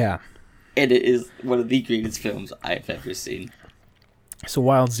 Yeah. And it is one of the greatest films I've ever seen. So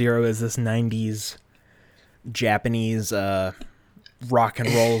Wild Zero is this 90s Japanese rock and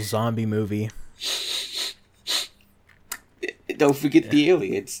roll zombie movie. Don't forget the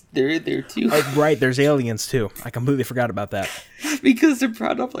aliens. They're in there too. Right, there's aliens too. I completely forgot about that. Because they're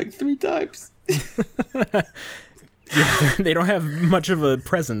brought up like 3 times. Yeah, they don't have much of a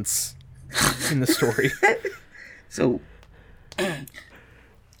presence in the story. So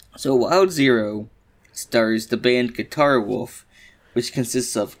Wild Zero stars the band Guitar Wolf, which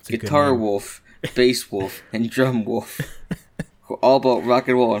consists of Guitar Wolf, Bass Wolf, and Drum Wolf. All about rock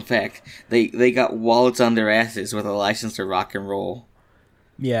and roll. In fact, they got wallets on their asses with a license to rock and roll.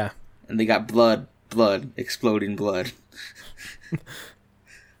 Yeah. And they got blood, exploding blood.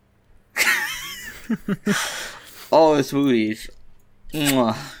 All this movies.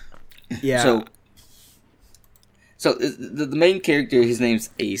 Yeah. So the main character, his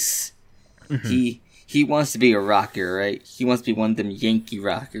name's Ace. Mm-hmm. He wants to be a rocker, right? He wants to be one of them Yankee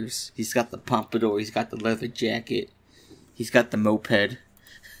rockers. He's got the pompadour. He's got the leather jacket. He's got the moped.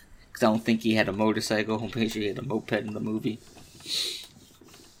 Because I don't think he had a motorcycle. I'm pretty sure he had a moped in the movie.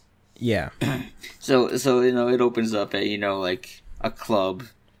 Yeah. So it opens up at, like a club.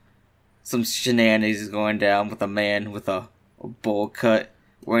 Some shenanigans is going down with a man with a bowl cut,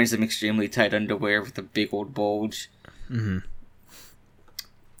 wearing some extremely tight underwear with a big old bulge. Mm-hmm.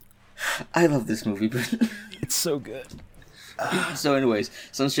 I love this movie, but it's so good. So anyways,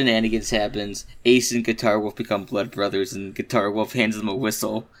 some shenanigans happens. Ace and Guitar Wolf become blood brothers, and Guitar Wolf hands him a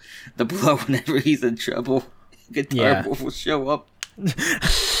whistle to blow whenever he's in trouble. Guitar Wolf will show up.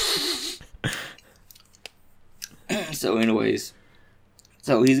 So anyways,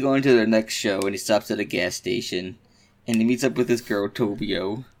 so he's going to their next show, and he stops at a gas station, and he meets up with this girl,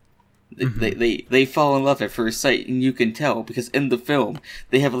 Tobio. They fall in love at first sight, and you can tell, because in the film,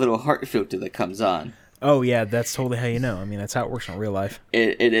 they have a little heart filter that comes on. Oh, yeah, that's totally how you know. I mean, that's how it works in real life.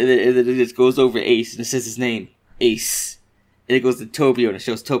 It just goes over Ace, and it says his name, Ace. And it goes to Tobio, and it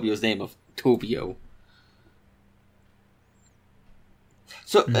shows Tobio's name of Tobio.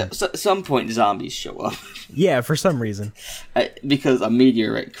 So, at some point, zombies show up. Yeah, for some reason. Because a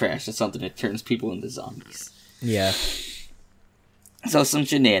meteorite crashed or something that turns people into zombies. Yeah. So some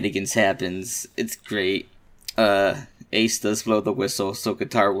shenanigans happens. It's great. Ace does blow the whistle, so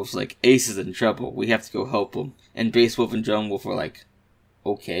Guitar Wolf's like, Ace is in trouble. We have to go help him. And Bass Wolf and Drum Wolf are like,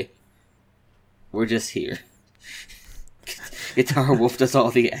 okay. We're just here. Guitar Wolf does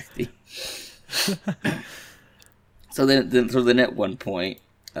all the acting. So then at one point,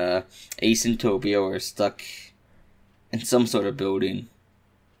 Ace and Tobio are stuck in some sort of building.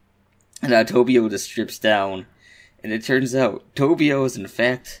 And Tobio just strips down. And it turns out Tobio is in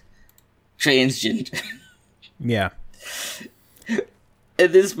fact transgender. Yeah.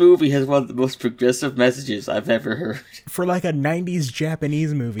 And this movie has one of the most progressive messages I've ever heard. For like a 90s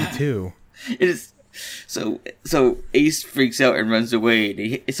Japanese movie, too. It is. So Ace freaks out and runs away. And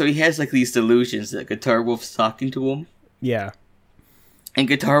he has like these delusions that Guitar Wolf's talking to him. Yeah. And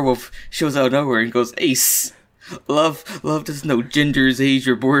Guitar Wolf shows out of nowhere and goes, Ace, love doesn't know genders, age,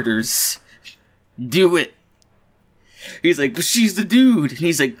 or borders. Do it. He's like, but she's the dude. And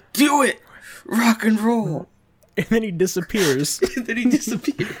he's like, do it. Rock and roll. And then he disappears. And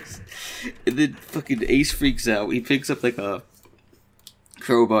then fucking Ace freaks out. He picks up like a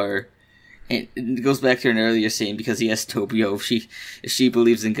crowbar. And it goes back to an earlier scene because he asks Tobio if she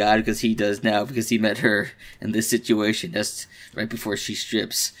believes in God, because he does now, because he met her in this situation. That's right before she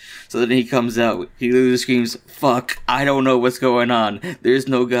strips. So then he comes out. He literally screams, fuck, I don't know what's going on. There's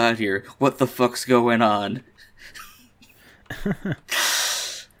no God here. What the fuck's going on?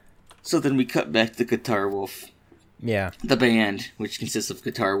 So then we cut back to Guitar Wolf. Yeah. The band, which consists of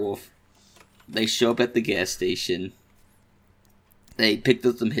Guitar Wolf. They show up at the gas station. They picked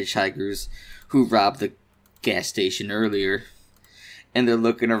up some hitchhikers who robbed the gas station earlier. And they're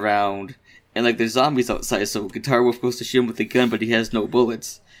looking around. And like there's zombies outside, so Guitar Wolf goes to shoot him with a gun, but he has no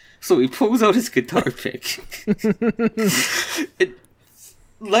bullets. So he pulls out his guitar pick. And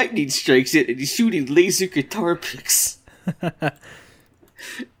lightning strikes it, and he's shooting laser guitar picks.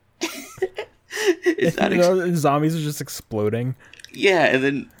 Zombies are just exploding. Yeah, and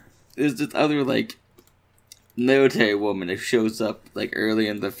then there's this other like military woman who shows up like early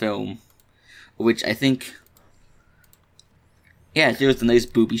in the film, which I think, yeah, there was a nice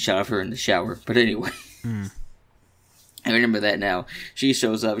booby shot of her in the shower. But anyway, I remember that now. She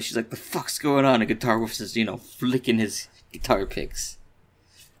shows up and she's like, "The fuck's going on?" And Guitar Wolf is, flicking his guitar picks.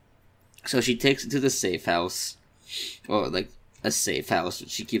 So she takes it to the safe house, or like a safe house.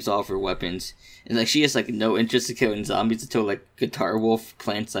 She keeps all of her weapons, and like she has like no interest in killing zombies until like Guitar Wolf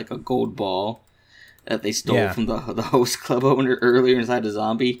plants like a gold ball that they stole from the host club owner earlier inside a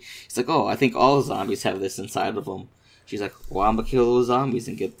zombie. He's like, "Oh, I think all zombies have this inside of them." She's like, "Well, I'm gonna kill those zombies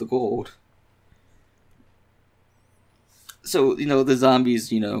and get the gold." So the zombies,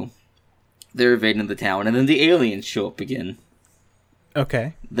 they're invading the town, and then the aliens show up again.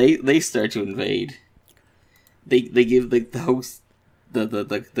 Okay. They start to invade. They give like the host,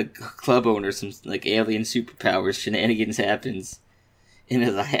 the club owner some like alien superpowers. Shenanigans happens, and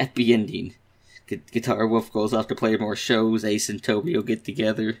it's a happy ending. Guitar Wolf goes off to play more shows. Ace and Tobio get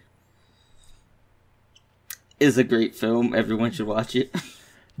together. It's a great film. Everyone should watch it.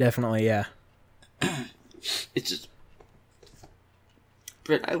 Definitely, yeah. It's just,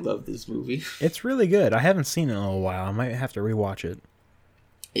 Brett, I love this movie. It's really good. I haven't seen it in a little while. I might have to rewatch it.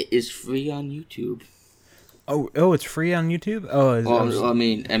 It is free on YouTube. Oh, it's free on YouTube? Oh, I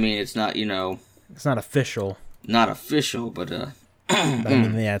mean, it's not, It's not official. not official, but I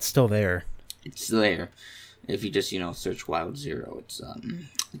mean, yeah, it's still there. It's there. If you just search Wild Zero, it's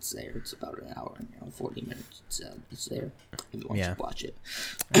there. It's about an hour and 40 minutes. It's there if you want to watch it.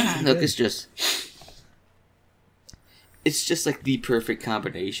 Look, it's just like the perfect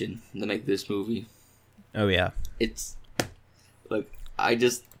combination to make this movie. Oh yeah. It's like I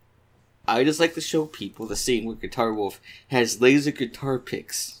just like to show people the scene where Guitar Wolf has laser guitar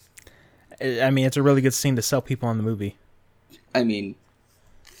picks. I mean, it's a really good scene to sell people on the movie. I mean,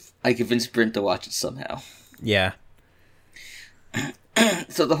 I convinced Brent to watch it somehow. Yeah.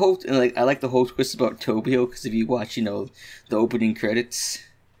 So I like the whole twist about Tobio, because if you watch, the opening credits,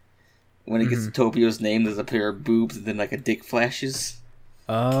 when it gets to Tobio's name, there's a pair of boobs and then like a dick flashes.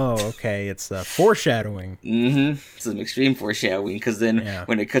 Oh, okay. It's foreshadowing. Mm-hmm. It's some extreme foreshadowing, because then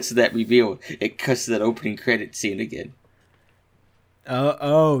when it cuts to that reveal, it cuts to that opening credit scene again.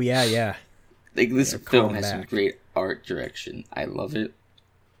 Oh, yeah. Like, this film has some great art direction. I love it.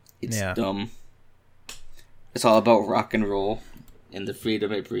 It's dumb. It's all about rock and roll and the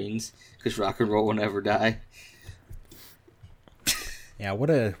freedom it brings, because rock and roll will never die. Yeah, what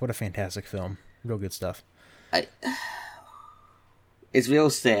a fantastic film. Real good stuff. It's real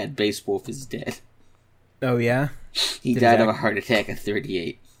sad Bass Wolf is dead. Oh, yeah? He died of a heart attack at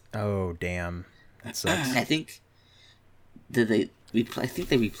 38. Oh, damn. That sucks. I think they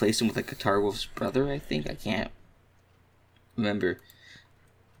replaced him with a Guitar Wolf's brother, I think. I can't remember.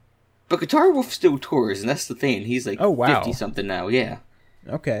 But Guitar Wolf still tours, and that's the thing. He's like 50-something now, yeah.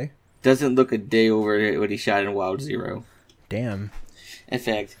 Okay. Doesn't look a day over what he shot in Wild Zero. Damn. In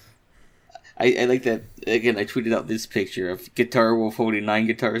fact, I like that. Again, I tweeted out this picture of Guitar Wolf holding 9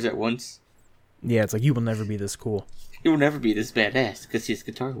 guitars at once. Yeah, it's like, you will never be this cool. He will never be this badass, because he's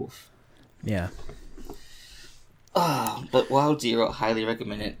Guitar Wolf. Yeah. But Wild Zero, highly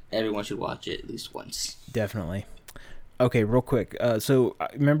recommend it. Everyone should watch it at least once. Definitely. Okay, real quick. So,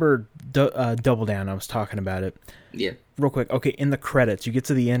 remember Double Down? I was talking about it. Yeah. Real quick. Okay, in the credits, you get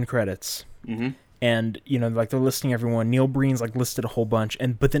to the end credits. Mm-hmm. And, like, they're listing everyone. Neil Breen's, like, listed a whole bunch.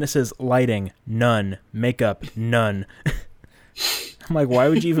 But then it says lighting, none. Makeup, none. I'm like, why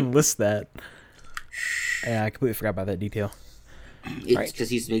would you even list that? Yeah, I completely forgot about that detail. It's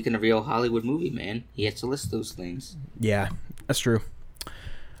because he's making a real Hollywood movie, man. He has to list those things. Yeah, that's true.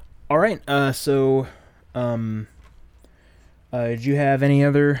 All right, so... did you have any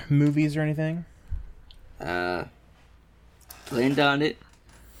other movies or anything? Planned on it.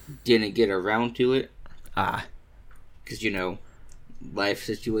 Didn't get around to it. Because, life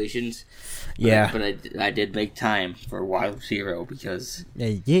situations. Yeah. But I did make time for Wild Zero, because...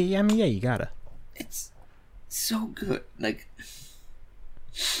 Yeah, I mean, you gotta. It's so good. Like,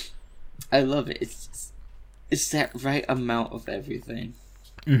 I love it. It's that right amount of everything.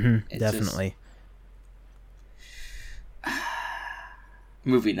 Mm-hmm, definitely.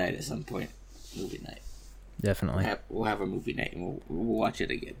 Movie night at some point. Movie night. Definitely. We'll have a movie night, and we'll watch it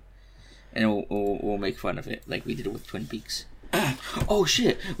again. And we'll make fun of it, like we did with Twin Peaks. Oh,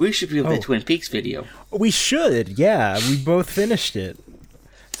 shit. We should be that Twin Peaks video. We should, yeah. We both finished it.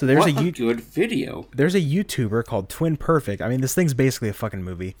 So there's a good video. There's a YouTuber called Twin Perfect. I mean, this thing's basically a fucking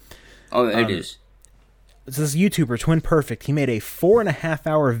movie. Oh, it is. So this YouTuber, Twin Perfect, he made a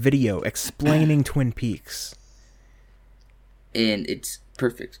 4.5-hour video explaining Twin Peaks. And it's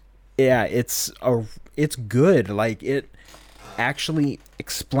perfect. Yeah, it's good. Like, it actually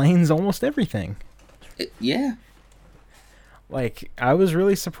explains almost everything. Yeah. Like, I was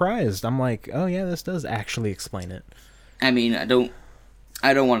really surprised. I'm like, oh yeah, this does actually explain it. I mean, I don't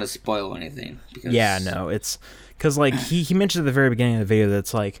want to spoil anything. Because... Yeah, no, it's... Because, like, he mentioned at the very beginning of the video that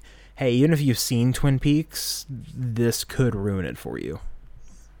it's like, hey, even if you've seen Twin Peaks, this could ruin it for you.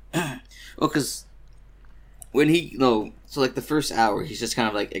 Well, because when so, like, the first hour, he's just kind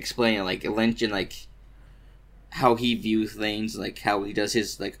of, like, explaining, like, Lynch and, like, how he views things, like, how he does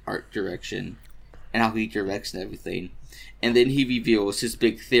his, like, art direction, and how he directs and everything. And then he reveals his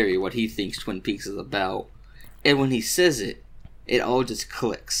big theory, what he thinks Twin Peaks is about. And when he says it, it all just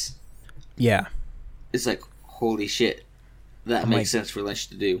clicks. Yeah. It's like, holy shit. That makes sense for Lynch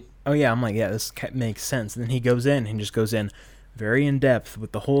to do. Oh, yeah, I'm like, yeah, this makes sense. And then he goes in very in-depth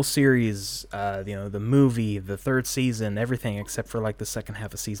with the whole series, the movie, the 3rd season, everything except for, like, the second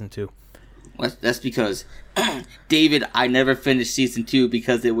half of season 2. Well, that's because, David, I never finished season 2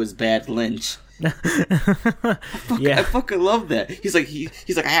 because it was bad Lynch. I fucking love that. He's like,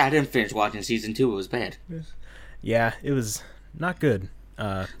 I didn't finish watching season 2. It was bad. Yeah, it was not good.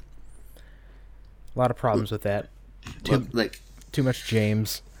 A lot of problems with that. Too much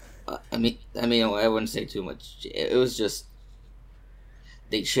James. I mean, I wouldn't say too much. It was just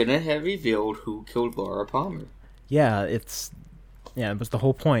they shouldn't have revealed who killed Laura Palmer. Yeah, it was the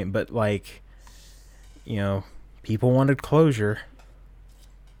whole point, but like, people wanted closure.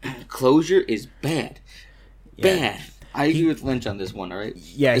 Closure is bad. Yeah. Bad. I agree with Lynch on this one, alright?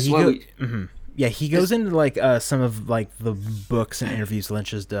 Yeah, he goes into like some of like the books and interviews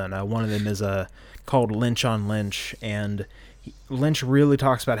Lynch has done. One of them is called Lynch on Lynch, and Lynch really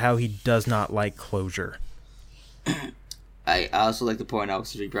talks about how he does not like closure. I also like to point out,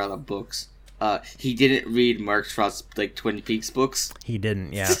 since we brought up books, he didn't read Mark Frost's like Twin Peaks books. He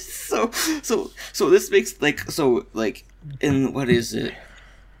didn't, yeah. so this makes in what is it?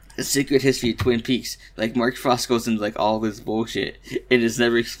 The Secret History of Twin Peaks. Like Mark Frost goes into like all this bullshit and is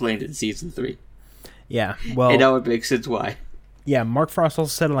never explained in season 3. Yeah, well, and now it makes sense why. Yeah, Mark Frost also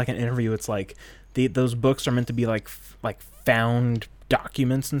said in like an interview, it's like those books are meant to be like found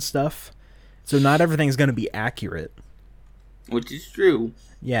documents and stuff, so not everything's going to be accurate. Which is true.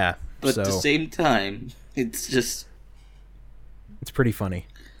 Yeah, but at the same time, it's pretty funny.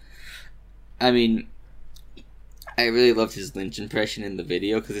 I mean, I really loved his Lynch impression in the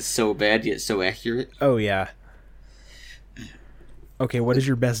video because it's so bad yet so accurate. Oh yeah. Okay, what is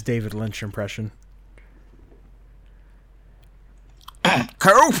your best David Lynch impression?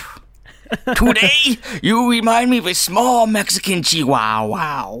 Coop, today you remind me of a small Mexican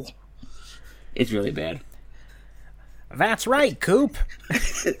chihuahua. It's really bad. That's right, Coop.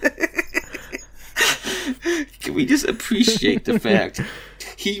 Can we just appreciate the fact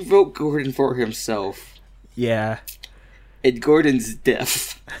he wrote Gordon for himself? Yeah. And Gordon's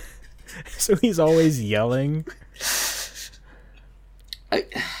deaf. So he's always yelling. I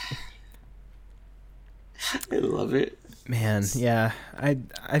love it. Man, yeah. I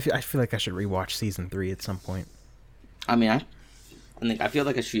feel like I should rewatch season 3 at some point. I mean, I feel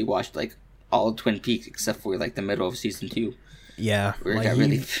like I should rewatch like all of Twin Peaks except for like the middle of season 2. Yeah. Where like it got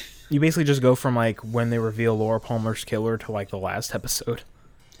really... You basically just go from like when they reveal Laura Palmer's killer to like the last episode.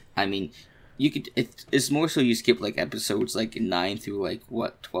 I mean, you could. It's more so you skip like episodes like 9 through like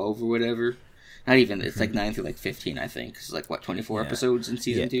 12 or whatever. Not even. It's like 9 through like 15, I think. It's like 24 episodes in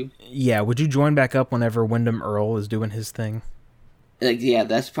season 2. Yeah. Would you join back up whenever Wyndham Earl is doing his thing? Like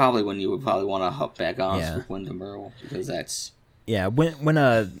that's probably when you would probably want to hop back on with Wyndham Earl, because that's. Yeah, when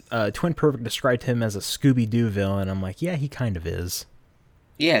Twin Perfect described him as a Scooby-Doo villain, I'm like, yeah, he kind of is.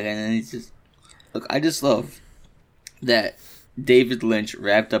 Yeah, and it's just... Look, I just love that David Lynch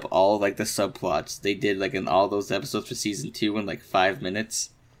wrapped up all, like, the subplots they did, like, in all those episodes for Season 2 in, like, 5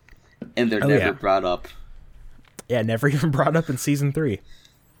 minutes. And they're never brought up. Yeah, never even brought up in Season 3.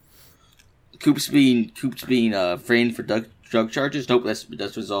 Coop's being framed for drug charges? Nope,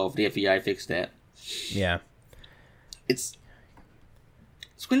 that's resolved. The FBI fixed that. Yeah.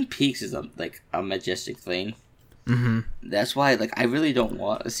 Twin Peaks is a majestic thing. Mm-hmm. That's why, like, I really don't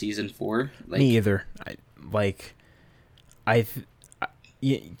want a season 4. Like, me either.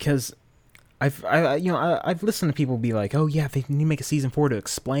 Because I've listened to people be like, oh yeah, they need to make a season 4 to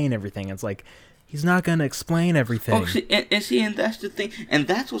explain everything. It's like, he's not gonna explain everything. Oh, and that's the thing, and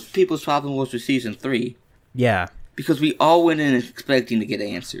that's what people's problem was with season 3. Yeah, because we all went in expecting to get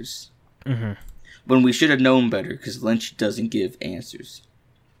answers. Mm-hmm. When we should have known better, because Lynch doesn't give answers.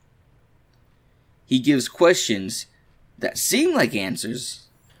 He gives questions that seem like answers,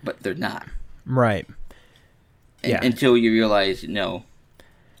 but they're not. Right. Yeah. Until you realize, no.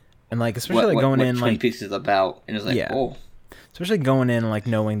 And like, especially going in, Twin Peaks is about, and it's like, oh. Especially going in, like,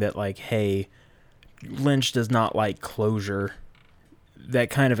 knowing that, like, hey, Lynch does not like closure. That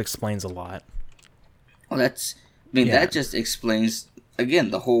kind of explains a lot. Well, that just explains,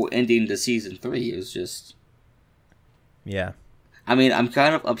 again, the whole ending to season 3 is just... Yeah. I mean, I'm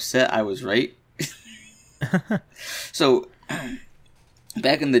kind of upset I was right. So,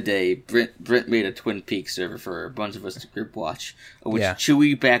 back in the day, Brent made a Twin Peaks server for a bunch of us to group watch, which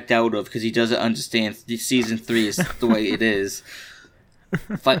Chewie backed out of because he doesn't understand season 3 is the way it is.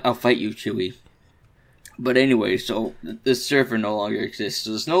 I'll fight you, Chewie. But anyway, so this server no longer exists, so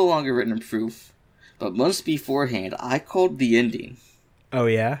there's no longer written proof. But months beforehand, I called the ending. Oh,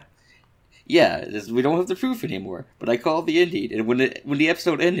 yeah? Yeah, we don't have the proof anymore, but I called the ending, and when the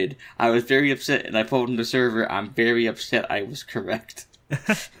episode ended, I was very upset, and I told him the server, I'm very upset I was correct.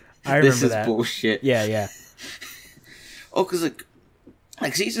 I remember this is that. Bullshit. Yeah. Oh, because,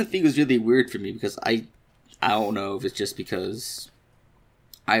 like, season 3 was really weird for me, because I don't know if it's just because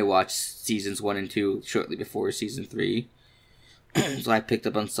I watched seasons 1 and 2 shortly before season 3, so I picked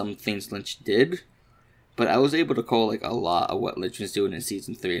up on some things Lynch did. But I was able to call, like, a lot of what Lynch was doing in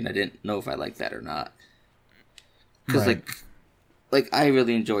season 3, and I didn't know if I liked that or not. Because, like, I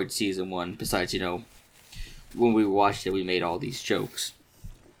really enjoyed season 1, besides, when we watched it, we made all these jokes.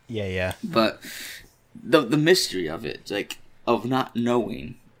 Yeah. But the mystery of it, like, of not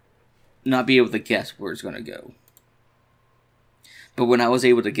knowing, not being able to guess where it's going to go. But when I was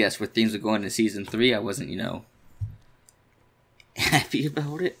able to guess where things were going in season 3, I wasn't, happy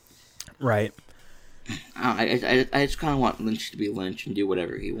about it. Right. I just kind of want Lynch to be Lynch and do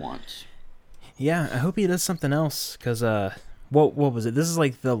whatever he wants. Yeah, I hope he does something else, because, what was it? This is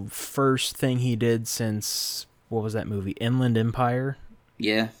like the first thing he did since, what was that movie? Inland Empire?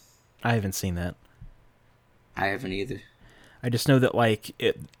 Yeah. I haven't seen that. I haven't either. I just know that, like,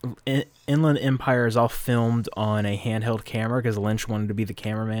 Inland Empire is all filmed on a handheld camera because Lynch wanted to be the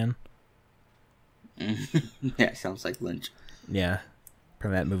cameraman. Yeah, sounds like Lynch. Yeah.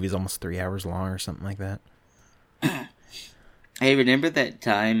 Probably that movie's almost 3 hours long or something like that. Hey, remember that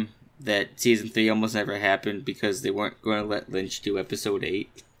time that season 3 almost never happened because they weren't going to let Lynch do episode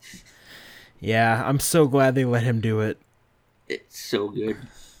 8? Yeah, I'm so glad they let him do it. It's so good.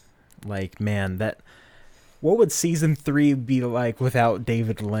 Like, man, what would season 3 be like without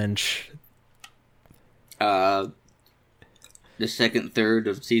David Lynch? The second third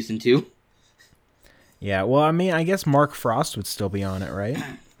of season 2? Yeah, well, I mean, I guess Mark Frost would still be on it, right?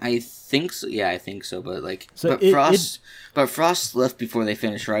 I think so. Yeah, I think so. But but Frost left before they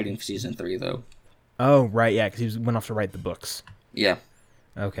finished writing for season 3, though. Oh, right, yeah, because he went off to write the books. Yeah.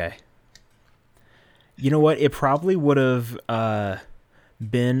 Okay. You know what? It probably would have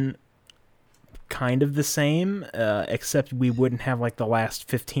been kind of the same, except we wouldn't have like the last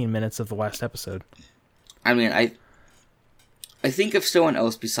 15 minutes of the last episode. I mean, I think if someone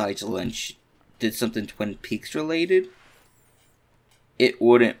else besides Lynch did something Twin Peaks related, it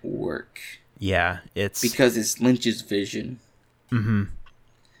wouldn't work. Yeah, because it's Lynch's vision. Mm-hmm.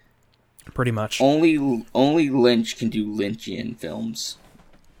 Pretty much. Only Lynch can do Lynchian films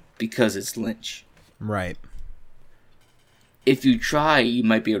because it's Lynch. Right. If you try, you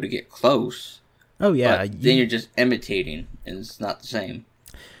might be able to get close. Oh yeah. But then you're just imitating, and it's not the same.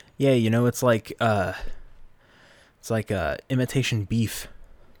 Yeah, it's like imitation beef.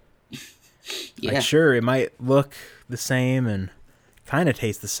 Yeah. Like, sure, it might look the same and kind of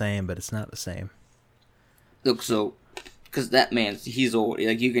taste the same, but it's not the same. Look, so because that he's old.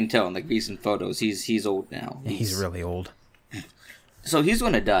 Like, you can tell in like recent photos, he's old now. He's really old. So he's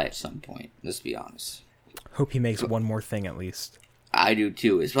going to die at some point. Let's be honest. Hope he makes one more thing at least. I do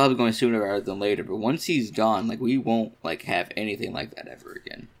too. It's probably going sooner rather than later. But once he's gone, like, we won't like have anything like that ever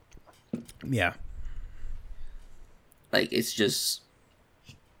again. Yeah. Like, it's just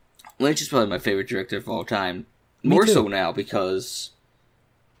Lynch is probably my favorite director of all time. More so now because,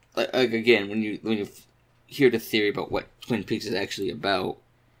 like again, when you hear the theory about what Twin Peaks is actually about,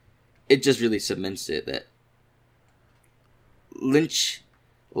 it just really cements it that Lynch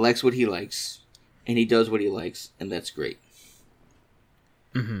likes what he likes, and he does what he likes, and that's great.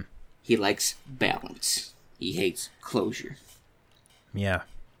 Mm-hmm. He likes balance. He hates closure. Yeah.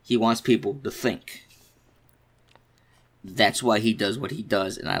 He wants people to think. That's why he does what he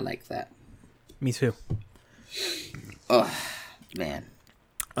does, and I like that. Me too. Oh, man.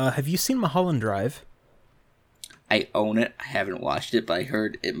 Have you seen Mulholland Drive? I own it. I haven't watched it, but I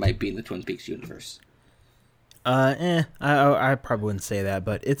heard it might be in the Twin Peaks universe. I probably wouldn't say that,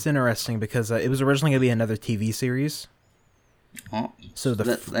 but it's interesting because it was originally going to be another TV series. Oh, so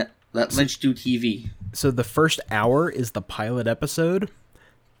let Lynch do TV. So the first hour is the pilot episode.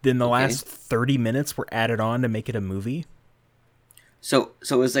 Then the last 30 minutes were added on to make it a movie. So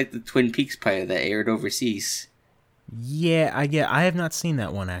it was like the Twin Peaks pilot that aired overseas. Yeah, I have not seen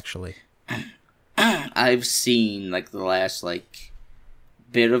that one actually. I've seen like the last like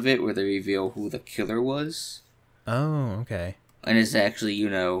bit of it where they reveal who the killer was. Oh, okay. And it's actually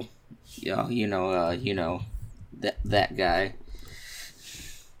that guy.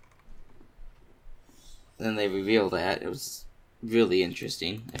 Then they reveal that. It was really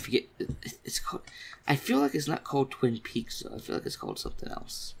interesting. I forget. It's called. I feel like it's not called Twin Peaks, though. I feel like it's called something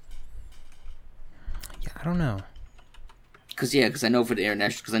else. Yeah, I don't know. Because I know for the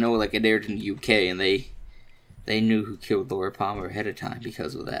international, because I know like it aired in the UK, and they knew who killed Laura Palmer ahead of time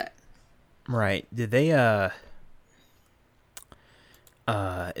because of that. Right. Did they, is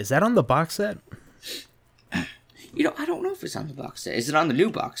that on the box set? I don't know if it's on the box set. Is it on the new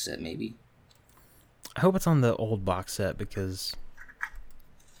box set, maybe? I hope it's on the old box set, because...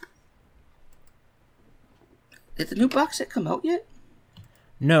 Did the new box set come out yet?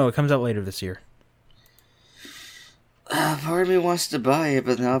 No, it comes out later this year. Part of me wants to buy it,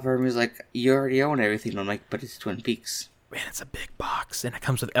 but now part of me is like, you already own everything. I'm like, but it's Twin Peaks. Man, it's a big box, and it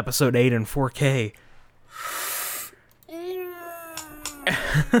comes with episode 8 in 4K.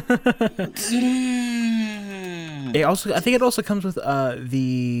 I think it also comes with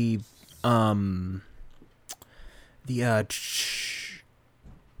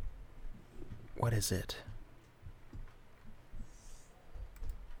what is it?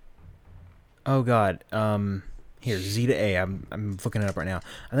 Oh God. Here, Z to A. I'm looking it up right now.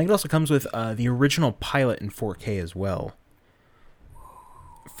 I think it also comes with the original pilot in 4K as well.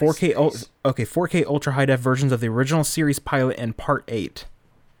 4K ultra high def versions of the original series pilot and part 8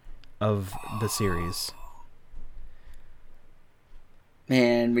 of the series.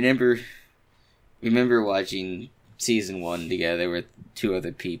 Man, remember watching season 1 together with 2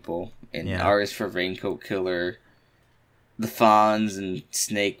 other people, and ours for Raincoat Killer. The Fonz and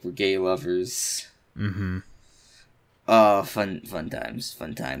Snake were gay lovers. Mm-hmm. Oh, fun times.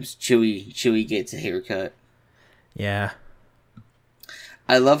 Chewie gets a haircut. Yeah.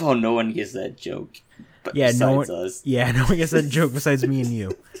 I love how no one gets that joke. Besides us. Yeah, no one gets that joke besides me and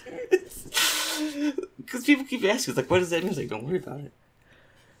you. Because people keep asking, like, what does that mean? Like, don't worry about it.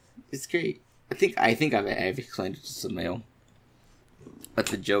 It's great. I think I've explained it to Samael. What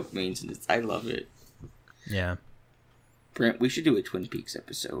the joke means, and I love it. Yeah. Brent, we should do a Twin Peaks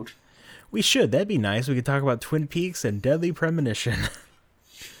episode. We should. That'd be nice. We could talk about Twin Peaks and Deadly Premonition.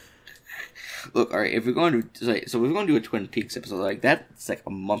 Look, all right. If we're going to, so we're going to do a Twin Peaks episode, like that's like a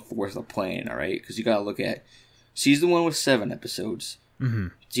month worth of planning, all right? Because you got to look at season 1 was 7 episodes. Mm-hmm.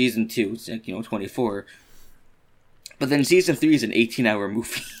 Season 2, it's like 24. But then season 3 is an 18-hour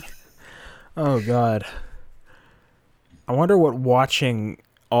movie. Oh God. I wonder what watching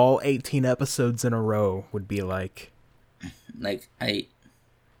all 18 episodes in a row would be like. Like a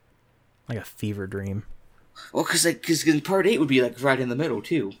fever dream. Well, because part 8 would be like right in the middle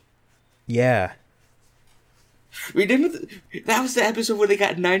too. Yeah. Remember that was the episode where they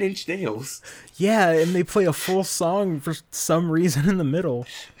got 9 Inch Nails. Yeah, and they play a full song for some reason in the middle.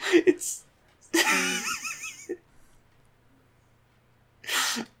 It's.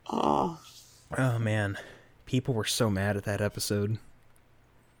 Oh man, people were so mad at that episode.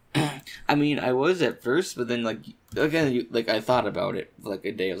 I mean, I was at first, but then again, I thought about it for like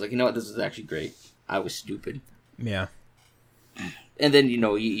a day. I was like, you know what, this is actually great. I was stupid. Yeah. And then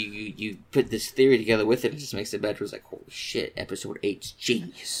you put this theory together with it, it just makes it better. It's like, holy shit, episode 8's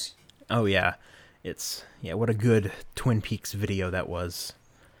genius. Oh yeah, what a good Twin Peaks video that was.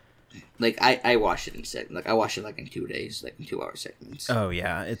 Like I watched it in segments. Like I watched it in 2 days, in 2-hour segments. Oh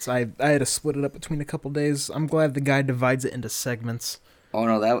yeah, I had to split it up between a couple days. I'm glad the guy divides it into segments. Oh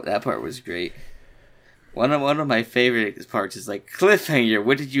no, that part was great. One of my favorite parts is like, cliffhanger.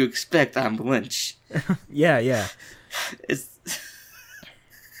 What did you expect? I'm Lynch. Yeah. It's.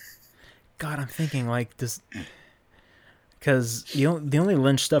 God, I'm thinking this, because the only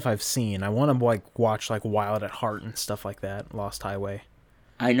Lynch stuff I've seen, I want to watch Wild at Heart and stuff like that. Lost Highway.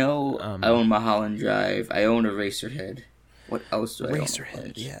 I know. I own Mulholland Drive. I own Eraserhead. What else do I own?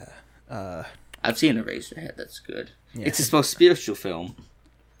 Eraserhead, yeah. I've seen Eraserhead. That's good. Yeah. It's his most spiritual film.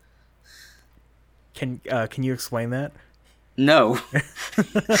 Can you explain that? No.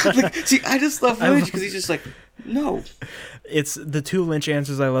 See, I just love Lynch because he's just like, no. It's the 2 Lynch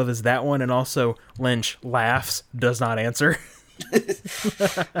answers I love is that one, and also Lynch laughs, does not answer.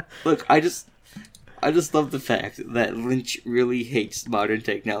 Look, I just love the fact that Lynch really hates modern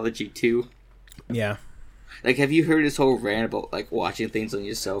technology too. Yeah. Like, have you heard his whole rant about watching things on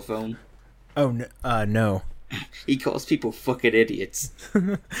your cell phone? Oh no. He calls people fucking idiots.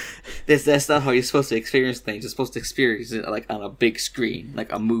 That's not how you're supposed to experience things. You're supposed to experience it on a big screen, like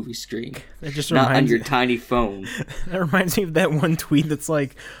a movie screen, not on your tiny phone. That reminds me of that one tweet that's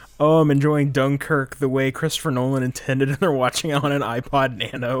like, "Oh, I'm enjoying Dunkirk the way Christopher Nolan intended, and they're watching it on an iPod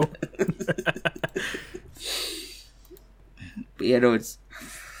Nano." But yeah, no, it's.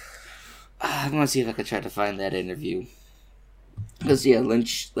 I'm gonna see if I can try to find that interview. Because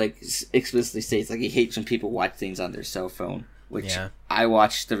Lynch explicitly states he hates when people watch things on their cell phone, which I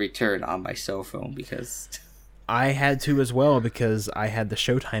watched The Return on my cell phone because I had to as well, because I had the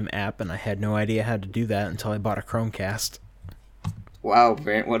Showtime app and I had no idea how to do that until I bought a Chromecast. Wow,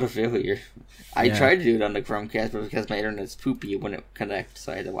 Brent, what a failure! I tried to do it on the Chromecast, but because my internet's poopy, it wouldn't connect,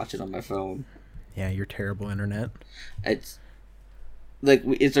 so I had to watch it on my phone. Yeah, your terrible internet. It's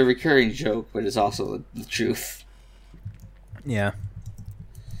it's a recurring joke, but it's also the truth. Yeah.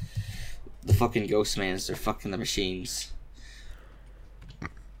 The fucking Ghostmans, they're fucking the machines.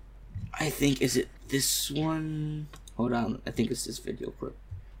 I think, is it this one? Hold on, I think it's this video clip.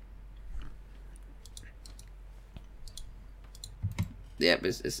 Yeah,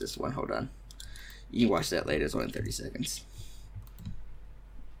 it's this one, hold on. You can watch that later, it's only 30 seconds.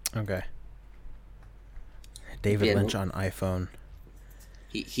 Okay. David Lynch on iPhone.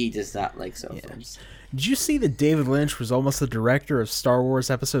 He does not like cell phones. Did you see that David Lynch was almost the director of Star Wars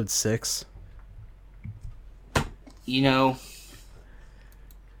Episode 6? You know,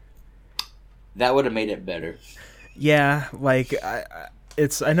 that would have made it better. Yeah, like I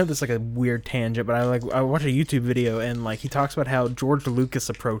know this is like a weird tangent, but I watched a YouTube video and like he talks about how George Lucas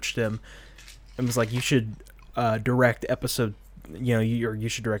approached him and was like, you should direct episode, you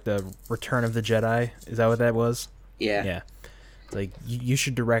should direct the Return of the Jedi. Is that what that was? Yeah. Yeah. Like, you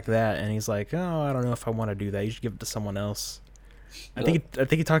should direct that, and he's like, oh, I don't know if I want to do that. You should give it to someone else. I think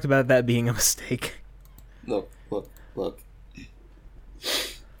he talked about that being a mistake. Look.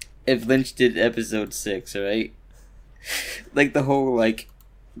 If Lynch did episode 6, right? Like, the whole, like,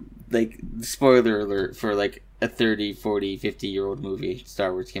 spoiler alert for, like, a 30, 40, 50-year-old movie.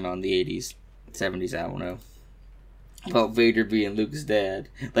 Star Wars came out in the 80s, 70s, I don't know. About Vader being Luke's dad.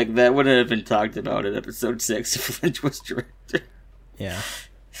 Like, that wouldn't have been talked about in episode 6 if Lynch was director. Yeah.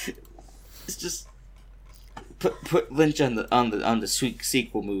 It's just put Lynch on the sweet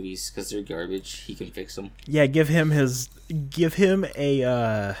sequel movies because they're garbage. He can fix them. Yeah, give him a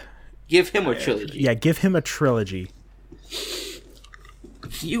trilogy. Yeah, give him a trilogy.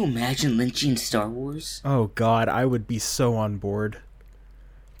 Can you imagine lynching Star Wars? Oh God, I would be so on board.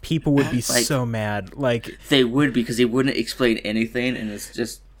 People would be like, so mad. Like they would, because he wouldn't explain anything, and it's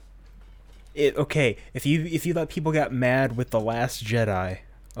just. Okay, if you let people get mad with The Last Jedi,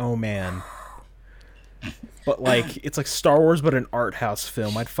 oh man. But like it's like Star Wars but an art house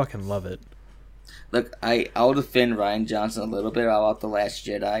film. I'd fucking love it. Look, I'll defend Rian Johnson a little bit about The Last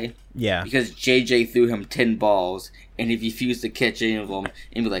Jedi. Yeah. Because JJ threw him 10 balls, and he refused to catch any of them,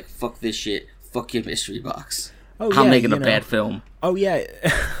 and be like, fuck this shit, fuck your mystery box. Oh, I'm making a bad film. Oh yeah.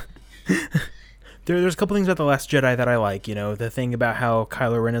 There's a couple things about The Last Jedi that I like, the thing about how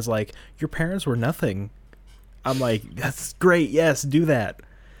Kylo Ren is like, your parents were nothing. I'm like, that's great, yes, do that.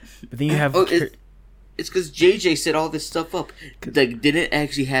 But then you have... It's because JJ set all this stuff up that didn't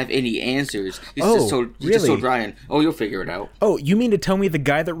actually have any answers. He just told Ryan, you'll figure it out. Oh, you mean to tell me the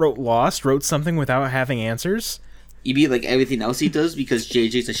guy that wrote Lost wrote something without having answers? You mean like everything else he does because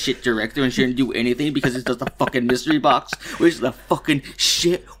JJ's a shit director and shouldn't do anything because it's just a fucking mystery box, which is a fucking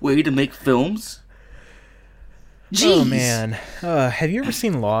shit way to make films? Jeez. Oh, man. Have you ever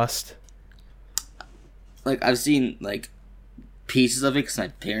seen Lost? Like, I've seen, like, pieces of it because my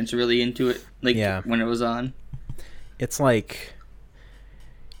parents were really into it, when it was on. It's like,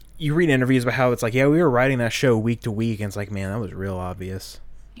 you read interviews about how it's like, yeah, we were writing that show week to week, and it's like, man, that was real obvious.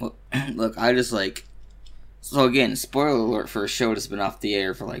 Well, look, I just, like... So, again, spoiler alert for a show that's been off the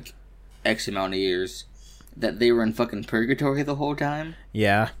air for, like, X amount of years. That they were in fucking purgatory the whole time.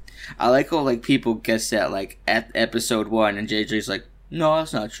 Yeah. I like how, like, people guess that, like, at episode 1, and JJ's like, no,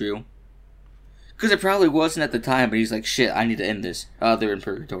 that's not true. Because it probably wasn't at the time, but he's like, shit, I need to end this. They're in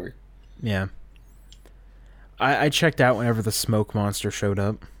purgatory. Yeah. I checked out whenever the smoke monster showed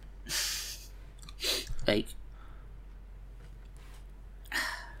up. Like,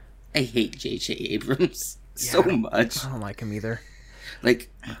 I hate J.J. Abrams so much. I don't like him either. Like,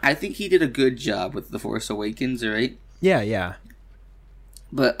 I think he did a good job with The Force Awakens, right? Yeah.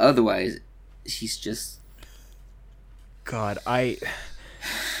 But otherwise, he's just... God,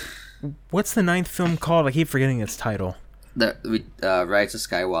 What's the 9th film called? I keep forgetting its title. The Rise of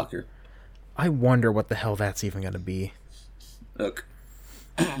Skywalker. I wonder what the hell that's even going to be. Look,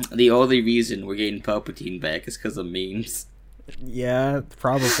 the only reason we're getting Palpatine back is because of memes. Yeah,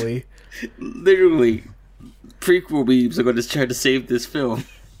 probably. Literally, prequel memes are going to try to save this film.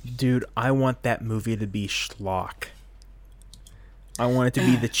 Dude, I want that movie to be schlock. I want it to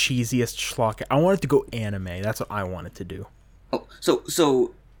be the cheesiest schlock. I want it to go anime. That's what I want it to do. Oh,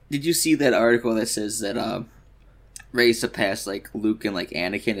 so did you see that article that says that Rey surpassed like Luke and like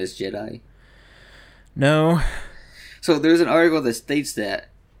Anakin as Jedi? No. So there's an article that states that,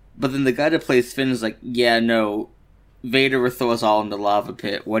 but then the guy that plays Finn is like, yeah, no, Vader would throw us all in the lava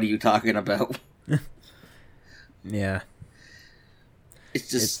pit. What are you talking about? Yeah. It's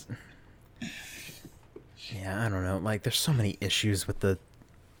just... Yeah, I don't know. Like, there's so many issues with the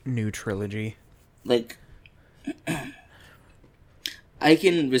new trilogy. Like, I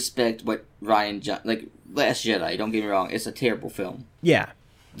can respect what like, Last Jedi, don't get me wrong, it's a terrible film. Yeah.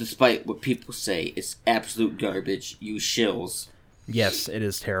 Despite what people say, it's absolute garbage, you shills. Yes, it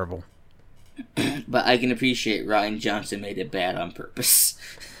is terrible. But I can appreciate Rian Johnson made it bad on purpose.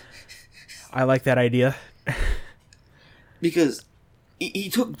 I like that idea. Because he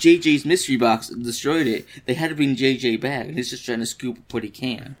took JJ's mystery box and destroyed it. They had to bring JJ back, and he's just trying to scoop up what he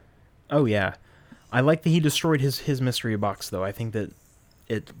can. Oh, yeah. I like that he destroyed his mystery box, though. I think that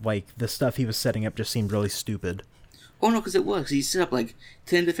the stuff he was setting up just seemed really stupid. Oh no, because it was. He set up like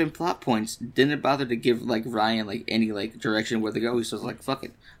 10 different plot points. Didn't bother to give like Ryan like any like direction where to go. He was like, "Fuck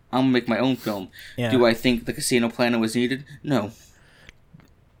it, I'm gonna make my own film." Yeah. Do I think the Casino Planet was needed? No.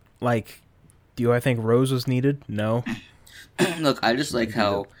 Like, do I think Rose was needed? No. Look, I just like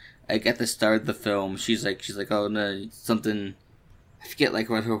how like at the start of the film, she's like, "Oh no, something." I forget like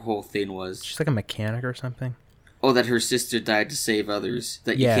what her whole thing was. She's like a mechanic or something. Oh, that her sister died to save others.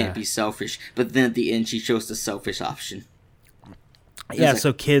 That you can't be selfish. But then at the end, she chose the selfish option. Yeah,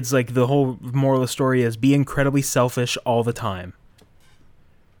 so kids, like, the whole moral of the story is be incredibly selfish all the time.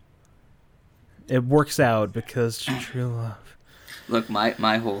 It works out because true love. Look,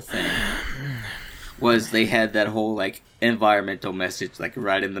 my whole thing was they had that whole, like, environmental message, like,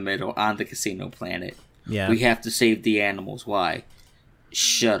 right in the middle on the Casino Planet. Yeah. We have to save the animals. Why?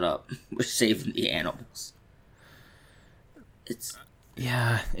 Shut up. We're saving the animals. It's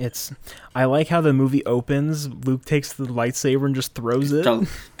I like how the movie opens. Luke takes the lightsaber and just throws it. So,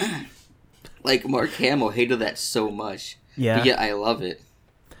 like, Mark Hamill hated that so much. Yeah. But yet I love it.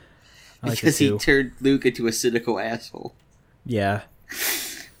 Because he turned Luke into a cynical asshole. Yeah.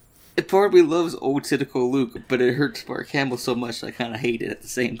 Part of me loves old cynical Luke, but it hurts Mark Hamill so much I kind of hate it at the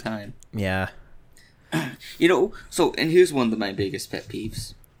same time. Yeah. You know, so, and here's one of my biggest pet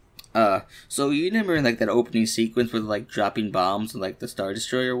peeves. So you remember in, like, that opening sequence where they're, like, dropping bombs on, like, the Star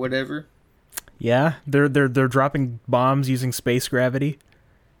Destroyer or whatever? Yeah, they're dropping bombs using space gravity.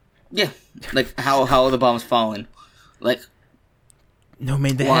 Yeah, like, how are the bombs falling? Like, no,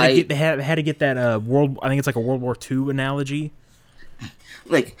 man, they had to get that, I think it's like a World War II analogy.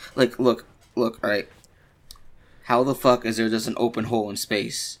 Like, look, alright. How the fuck is there just an open hole in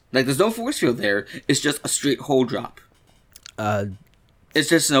space? Like, there's no force field there, it's just a straight hole drop. It's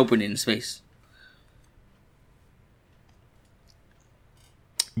just an opening in space.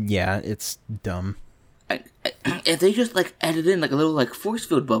 Yeah, it's dumb. If they just, like, added in, like, a little, like, force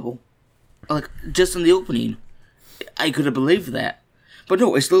field bubble, like, just in the opening, I could have believed that. But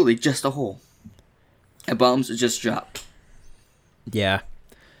no, it's literally just a hole. And bombs just drop. Yeah.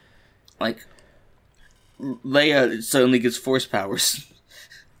 Like, Leia suddenly gets force powers.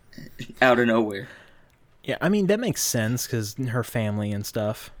 Out of nowhere. Yeah, I mean, that makes sense, because her family and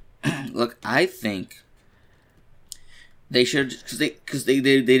stuff. Look, I think they should, because they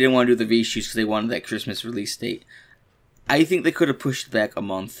didn't want to do the reshoots because they wanted that Christmas release date. I think they could have pushed back a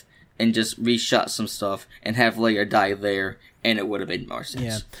month and just reshot some stuff and have Leia die there, and it would have made more sense.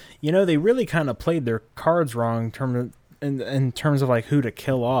 Yeah. You know, they really kind of played their cards wrong in terms of, like, who to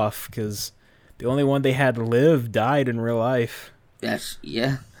kill off, because the only one they had to live died in real life. That's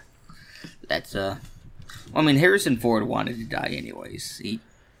I mean, Harrison Ford wanted to die anyways.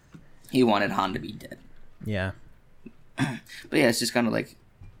 He wanted Han to be dead. Yeah. But yeah, it's just kind of like,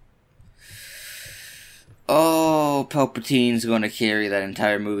 oh, Palpatine's going to carry that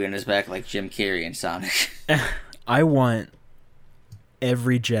entire movie on his back like Jim Carrey and Sonic. I want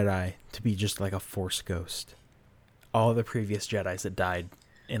every Jedi to be just like a Force ghost. All the previous Jedis that died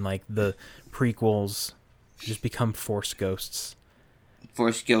in, like, the prequels just become Force ghosts.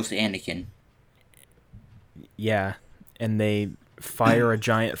 Force ghost Anakin. Yeah, and they fire a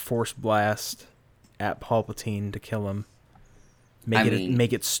giant force blast at Palpatine to kill him.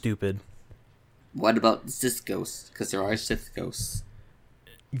 Make it stupid. What about Sith ghosts? Because there are Sith ghosts.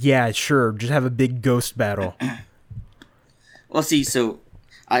 Yeah, sure. Just have a big ghost battle. Well, see, so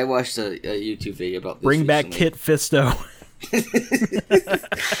I watched a YouTube video about this. Bring back Kit Fisto.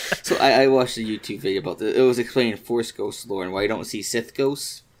 So I watched a YouTube video about this. It was explaining Force ghost lore and why you don't see Sith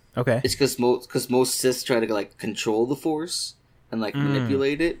ghosts. Okay. It's because most Siths try to, like, control the Force and, like,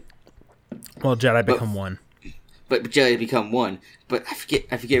 manipulate it. Well, Jedi become one. But Jedi become one. But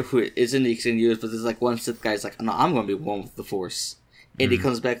I forget who it is in the extended years, but there's, like, one Sith guy's like, no, I'm going to be one with the Force. And he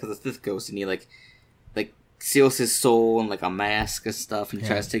comes back with a Sith ghost, and he, like seals his soul in, like, a mask and stuff, and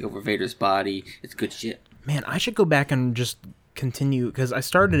tries to take over Vader's body. It's good shit. Man, I should go back and just continue, because I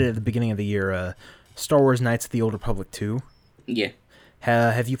started at the beginning of the year, Star Wars Knights of the Old Republic 2. Yeah.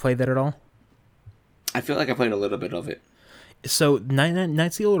 Have you played that at all? I feel like I played a little bit of it. So,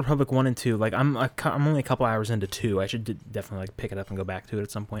 Knights of the Old Republic 1 and 2, like, I'm only a couple hours into 2. I should definitely, like, pick it up and go back to it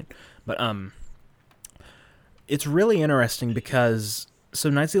at some point. But, it's really interesting because, so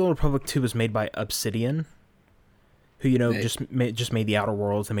Knights of the Old Republic 2 was made by Obsidian, who, you know, just made The Outer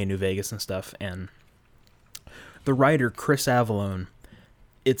Worlds, they made New Vegas and stuff, and the writer, Chris Avellone,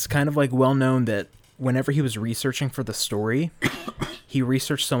 it's kind of, like, well known that whenever he was researching for the story, he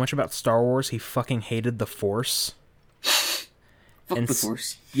researched so much about Star Wars, he fucking hated the Force. Fuck the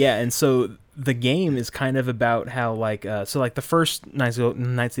Force. Yeah, and so the game is kind of about how like so like the first Knights of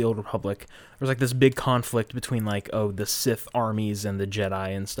the Old Republic, there's like this big conflict between like the Sith armies and the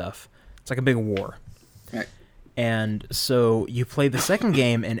Jedi and stuff. It's like a big war. Right. And so you play the second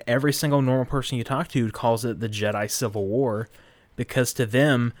game, and every single normal person you talk to calls it the Jedi Civil War, because to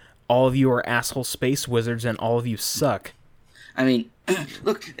them, all of you are asshole space wizards and all of you suck. I mean,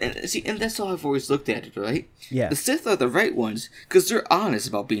 look, see, and that's how I've always looked at it, right? Yeah. The Sith are the right ones, because they're honest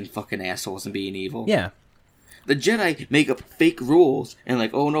about being fucking assholes and being evil. Yeah. The Jedi make up fake rules, and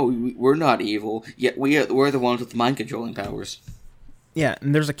like, oh no, we're not evil, yet we're the ones with mind-controlling powers. Yeah,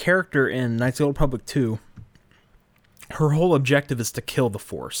 and there's a character in Knights of the Old Republic 2. Her whole objective is to kill the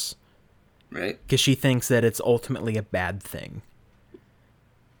Force. Right. Because she thinks that it's ultimately a bad thing.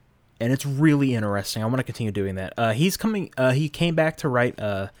 And it's really interesting. I want to continue doing that. He came back to write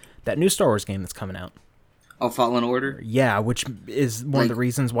that new Star Wars game that's coming out. Oh, Fallen Order? Yeah, which is one of the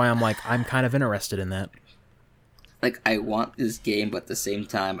reasons why I'm kind of interested in that. Like, I want this game, but at the same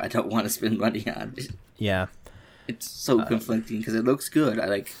time, I don't want to spend money on it. Yeah. It's so conflicting, because it looks good. I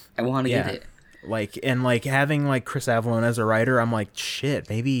want to get it. Having Chris Avellone as a writer, I'm like, shit,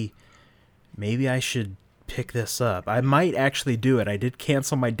 maybe I should pick this up. I might actually do it. I did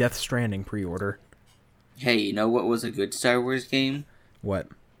cancel my Death Stranding pre-order. Hey, you know what was a good Star Wars game? What?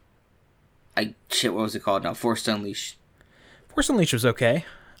 What was it called now? Force Unleashed. Force Unleashed was okay.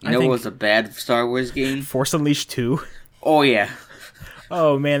 You know what was a bad Star Wars game? Force Unleashed 2. Oh, yeah.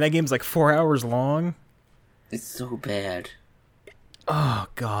 Oh, man, that game's like 4 hours long. It's so bad. Oh,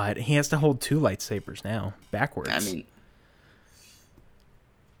 God. He has to hold 2 lightsabers now, backwards. I mean,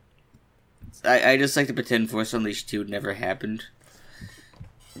 I just like to pretend Force Unleashed 2 never happened.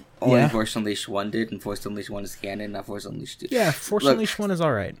 Only Force Unleashed 1 did, and Force Unleashed 1 is canon, not Force Unleashed 2. Yeah, Force Unleashed 1 is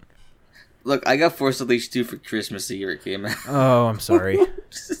alright. Look, I got Force Unleashed 2 for Christmas the year it came out. Oh, I'm sorry.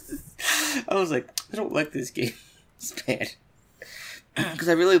 I was like, I don't like this game. It's bad. Because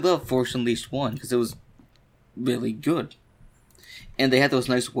I really love Force Unleashed 1, because it was really good. And they had those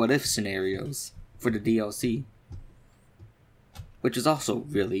nice what-if scenarios for the DLC, which is also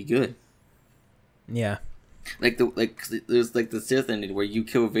really good. Yeah. There's like the Sith ending where you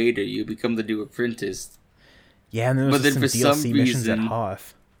kill Vader, you become the new apprentice. Yeah, and there was some DLC missions at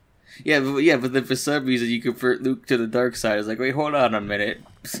Hoth. Yeah, but then for some reason you convert Luke to the dark side. It's like, wait, hold on a minute.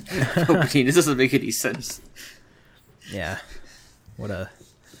 This doesn't make any sense. Yeah. What an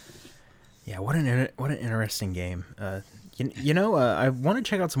interesting game. I want to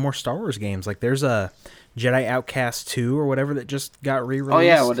check out some more Star Wars games. Like there's a Jedi Outcast 2 or whatever that just got re-released. Oh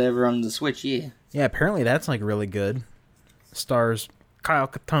yeah, whatever on the Switch, yeah. Yeah, apparently that's like really good. Stars Kyle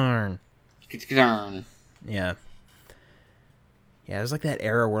Katarn. Yeah. Yeah, it was like that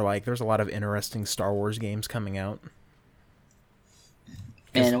era where like there's a lot of interesting Star Wars games coming out.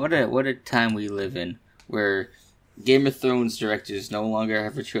 And what a time we live in, where Game of Thrones directors no longer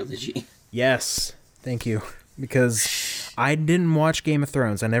have a trilogy. Yes, thank you. Because I didn't watch Game of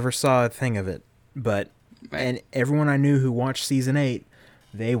Thrones. I never saw a thing of it. But and everyone I knew who watched season 8,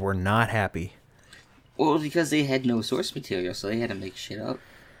 they were not happy. Well, because they had no source material, so they had to make shit up.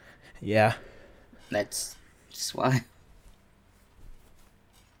 Yeah. That's just why.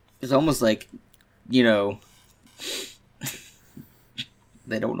 It's almost like, they don't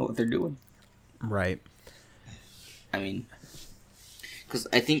know what they're doing. Right. I mean, because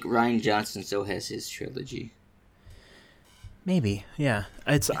I think Rian Johnson still has his trilogy. Maybe, yeah.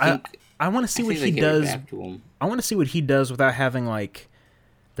 I want to see what he does. I want to see what he does without having like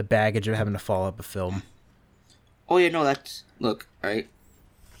the baggage of having to follow up a film. Oh yeah, no, look, right?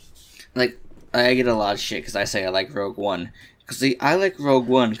 Like, I get a lot of shit because I say I like Rogue One. Because I like Rogue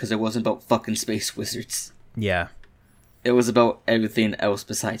One because it wasn't about fucking space wizards. Yeah. It was about everything else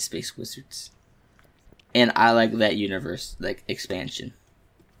besides space wizards. And I like that universe, like, expansion.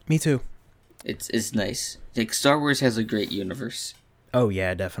 Me too. It's nice. Like, Star Wars has a great universe. Oh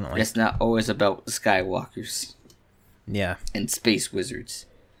yeah, definitely. It's not always about Skywalkers. Yeah. And space wizards.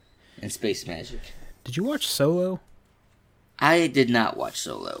 And space magic. Did you watch Solo? I did not watch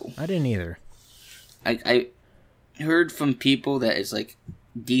Solo. I didn't either. I heard from people that it's, like,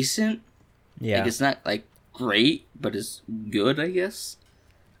 decent. Yeah. Like, it's not, like, great, but it's good, I guess.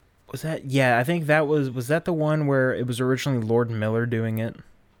 Was that... Yeah, I think that was that the one where it was originally Lord Miller doing it?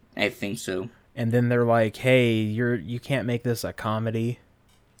 I think so. And then they're like, hey, you can't make this a comedy.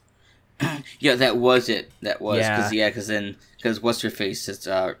 Yeah, that was it. That was. Because what's her face is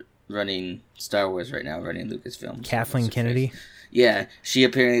running Star Wars right now, running Lucasfilm. Kathleen Kennedy? Face? Yeah, she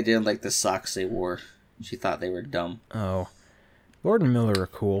apparently didn't like the socks they wore. She thought they were dumb. Oh. Lord and Miller are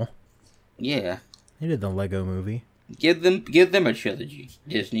cool. Yeah. They did the Lego movie. Give them a trilogy,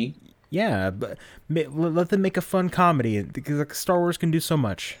 Disney. Yeah, but let them make a fun comedy because like, Star Wars can do so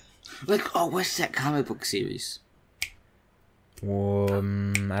much. Like, what's that comic book series? I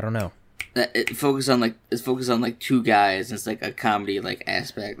don't know. It's focused on two guys. And it's like a comedy like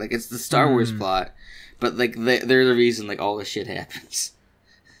aspect. Like it's the Star Wars plot, but like they're the reason like all this shit happens.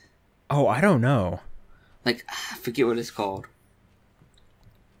 Oh, I don't know. Like I forget what it's called.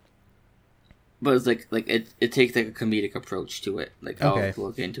 But it's like it takes like a comedic approach to it. Like I'll have to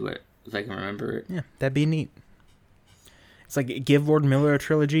look into it if I can remember it. Yeah, that'd be neat. It's like give Lord Miller a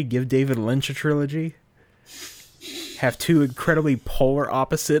trilogy, give David Lynch a trilogy. Have two incredibly polar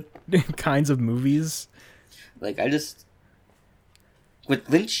opposite kinds of movies. Like would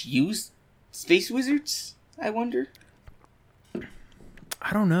Lynch use space wizards? I wonder.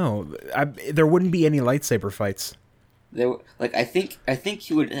 I don't know. There wouldn't be any lightsaber fights. I think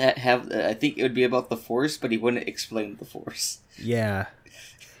he would have. I think it would be about the Force, but he wouldn't explain the Force. Yeah.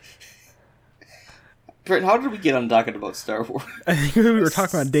 Brent, how did we get on talking about Star Wars? I think we were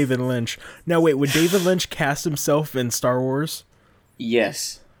talking about David Lynch. Now, wait, would David Lynch cast himself in Star Wars?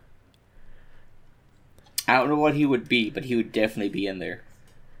 Yes. I don't know what he would be, but he would definitely be in there.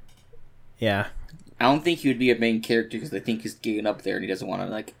 Yeah. I don't think he would be a main character because I think he's getting up there and he doesn't want to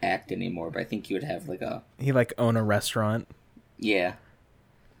like act anymore. But I think he would have like a. He like own a restaurant. Yeah.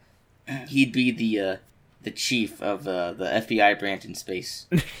 He'd be the chief of the FBI branch in space.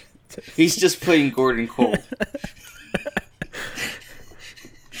 He's just playing Gordon Cole.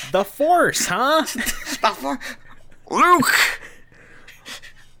 The Force, huh? Luke!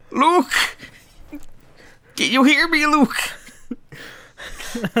 Luke! Can you hear me, Luke?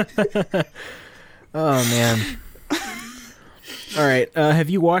 Oh, man. Alright, have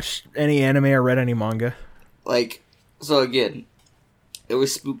you watched any anime or read any manga? So again, it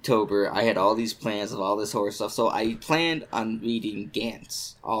was Spooktober. I had all these plans of all this horror stuff, so I planned on reading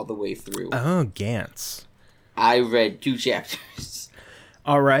Gantz all the way through. Oh, Gantz. I read 2 chapters.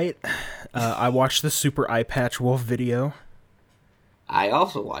 Alright. I watched the Super Eye Patch Wolf video. I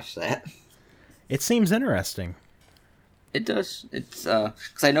also watched that. It seems interesting. It does. It's,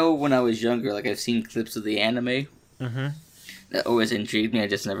 because I know when I was younger, like, I've seen clips of the anime. Mm-hmm. That always intrigued me. I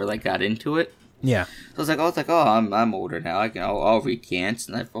just never, like, got into it. Yeah. So I was like, I'm older now. I'll read Gantz,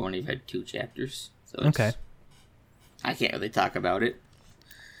 and I've only read 2 chapters. So okay. I can't really talk about it.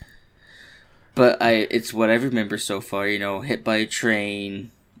 But it's what I remember so far, hit by a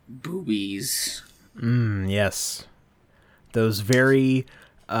train, boobies. Yes. Those very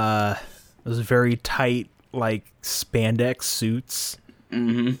tight, like, spandex suits.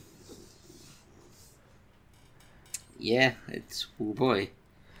 Mm-hmm. Yeah, it's, oh boy.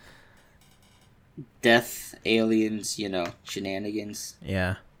 Death, aliens, shenanigans.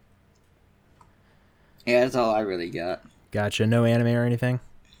 Yeah. Yeah, that's all I really got. Gotcha. No anime or anything?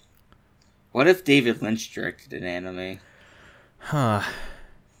 What if David Lynch directed an anime? Huh.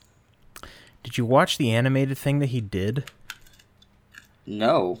 Did you watch the animated thing that he did?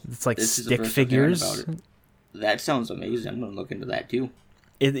 No. It's like stick figures. That sounds amazing. I'm going to look into that too.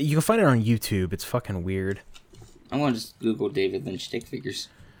 You can find it on YouTube. It's fucking weird. I'm going to just Google David Lynch stick figures.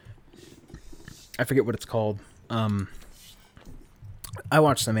 I forget what it's called. I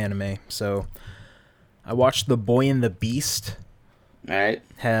watched some anime, so I watched The Boy and the Beast. All right.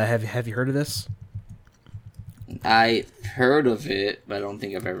 Have you heard of this? I heard of it, but I don't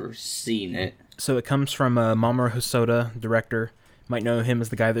think I've ever seen it. So it comes from Mamoru Hosoda, director. Might know him as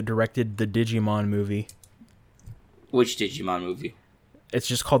the guy that directed the Digimon movie. Which Digimon movie? It's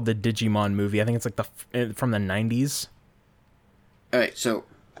just called the Digimon movie. I think it's like from the 90s. All right, so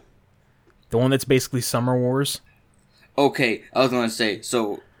the one that's basically Summer Wars. Okay, I was going to say,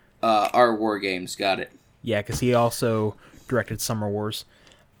 so our War Games, got it. Yeah, because he also directed Summer Wars.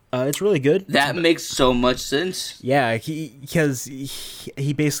 It's really good. That makes so much sense. Yeah, because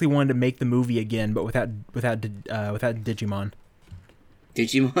he basically wanted to make the movie again, but without Digimon.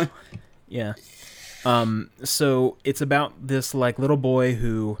 Digimon? Yeah. So it's about this like little boy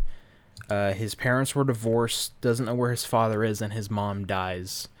who his parents were divorced, doesn't know where his father is, and his mom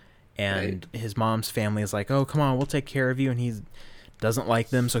dies. And his mom's family is like, "Oh, come on, we'll take care of you." And he doesn't like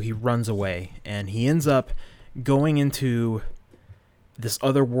them, so he runs away. And he ends up going into this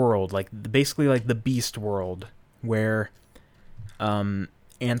other world, like basically like the Beast world, where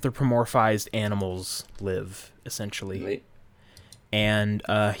anthropomorphized animals live, essentially. Right. And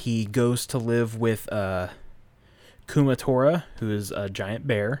he goes to live with Kumatora, who is a giant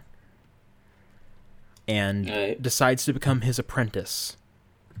bear, and decides to become his apprentice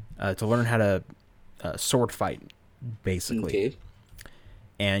to learn how to sword fight, basically. Okay.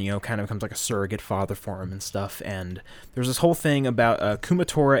 and kind of becomes like a surrogate father for him and stuff. And there's this whole thing about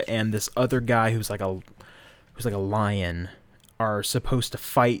Kumatora and this other guy who's like a lion are supposed to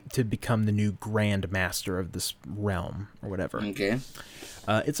fight to become the new Grand Master of this realm or whatever. Okay.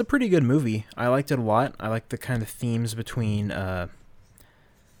 It's a pretty good movie. I liked it a lot. I like the kind of themes between the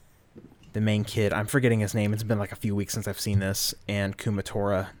main kid. I'm forgetting his name. It's been like a few weeks since I've seen this. And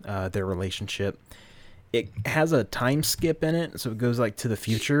Kumatora, their relationship. It has a time skip in it, so it goes like to the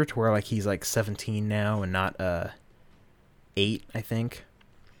future to where like he's like 17 now and not 8, I think.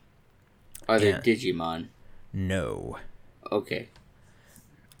 Are they Digimon? No. Okay.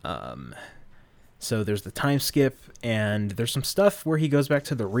 So there's the time skip, and there's some stuff where he goes back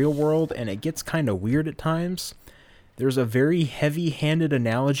to the real world, and it gets kind of weird at times. There's a very heavy-handed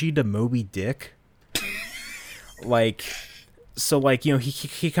analogy to Moby Dick. He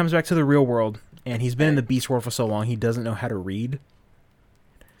comes back to the real world, and he's been in the beast world for so long, he doesn't know how to read.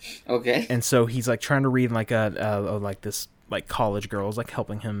 Okay. And so he's like trying to read like this like college girl's like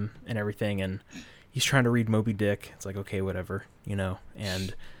helping him and everything, and he's trying to read Moby Dick. It's like, okay, whatever,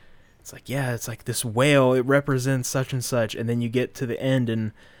 and it's like, yeah, it's like this whale, it represents such and such. And then you get to the end,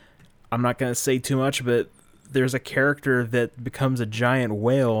 and I'm not going to say too much, but there's a character that becomes a giant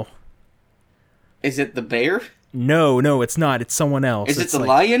whale. Is it the bear? No, it's not. It's someone else. Is it the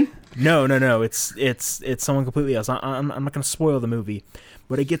lion? No. It's someone completely else. I'm not going to spoil the movie,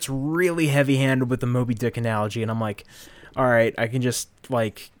 but it gets really heavy-handed with the Moby Dick analogy, and I'm like, all right, I can just,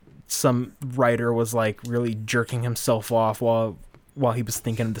 like, some writer was, like, really jerking himself off while he was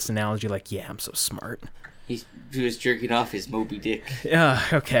thinking of this analogy, like, yeah, I'm so smart. He was jerking off his Moby Dick. Yeah,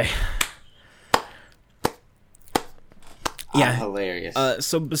 okay. Yeah. Hilarious.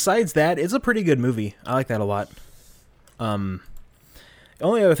 So besides that, it's a pretty good movie. I like that a lot. The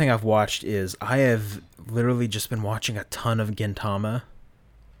only other thing I've watched is I have literally just been watching a ton of Gintama.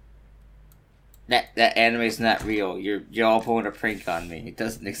 That anime's not real. You're all pulling a prank on me. It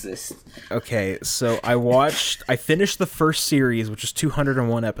doesn't exist. Okay, so I finished the first series, which is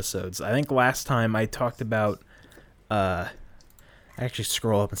 201 episodes. I think last time I talked about, I actually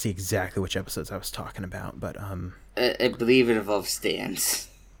scroll up and see exactly which episodes I was talking about, but I believe it involves stands.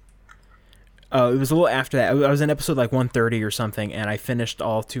 Oh, it was a little after that. I was in episode like 130 or something, and I finished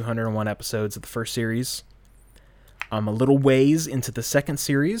all 201 episodes of the first series. I'm a little ways into the second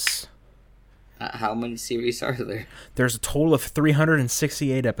series. How many series are there? There's a total of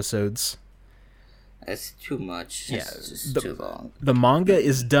 368 episodes. That's too much. That's just too long. The manga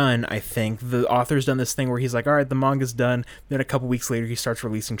is done, I think. The author's done this thing where he's like, all right, the manga's done. Then a couple weeks later, he starts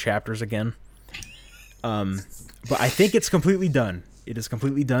releasing chapters again. But I think it's completely done. It is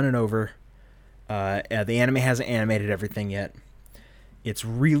completely done and over. The anime hasn't animated everything yet.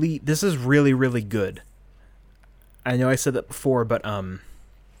 This is really, really good. I know I said that before, but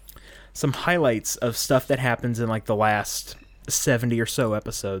some highlights of stuff that happens in like the last 70 or so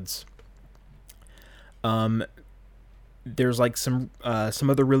episodes. There's like some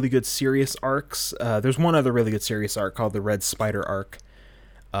other really good serious arcs. There's one other really good serious arc called the Red Spider arc.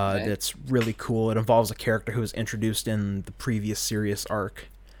 Okay. That's really cool. It involves a character who was introduced in the previous serious arc.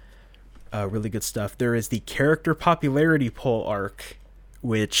 Really good stuff. There is the character popularity poll arc,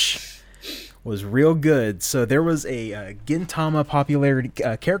 which was real good. So there was a Gintama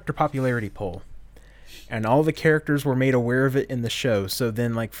character popularity poll, and all the characters were made aware of it in the show. So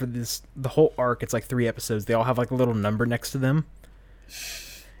then, like, for the whole arc, it's like 3 episodes. They all have like a little number next to them,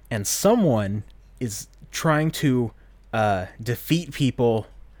 and someone is trying to defeat people,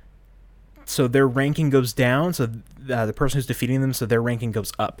 so their ranking goes down. So the person who's defeating them, so their ranking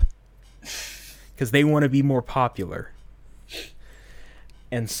goes up, because they want to be more popular.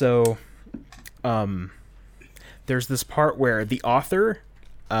 And so there's this part where the author,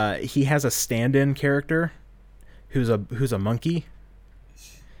 he has a stand-in character who's a monkey,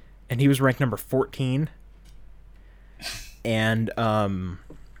 and he was ranked number 14. And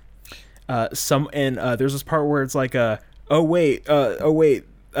there's this part where it's like wait,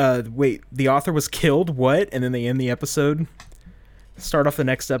 the author was killed, what? And then they end the episode, start off the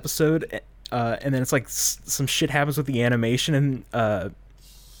next episode, and then it's like some shit happens with the animation,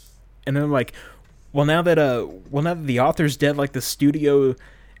 and then like, well now that the author's dead, like the studio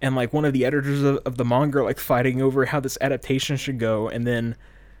and like one of the editors of the manga are like fighting over how this adaptation should go, and then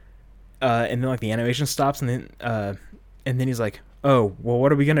like the animation stops, and then he's like, oh well,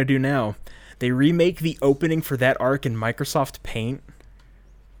 what are we gonna do now? They remake the opening for that arc in Microsoft Paint.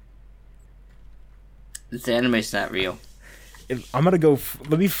 This anime's not real. I'm gonna go.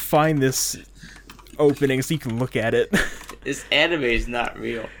 Let me find this opening so you can look at it. This anime is not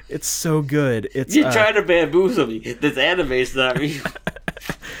real. It's so good. You're trying to bamboozle me. This anime is not real.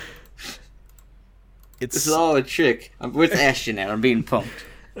 This is all a trick. Where's Ashton at? I'm being pumped.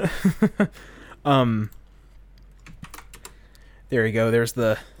 There you go. There's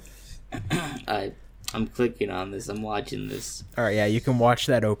the. I'm clicking on this. I'm watching this. All right, yeah, you can watch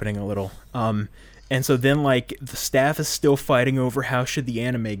that opening a little. And so then like the staff is still fighting over how should the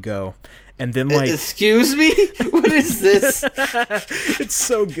anime go, and then like. Excuse me, what is this? It's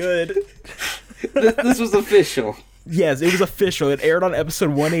so good. This was official. Yes, it was official. It aired on episode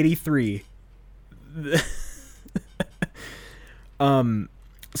 183.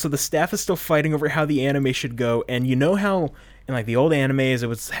 So the staff is still fighting over how the anime should go, and you know how in like the old animes it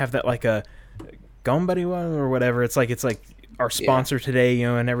would have that like a Ganbare or whatever. It's like our sponsor today, you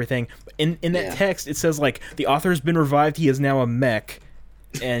know, and everything. In that text, it says like the author has been revived. He is now a mech,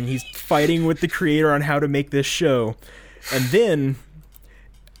 and he's fighting with the creator on how to make this show. And then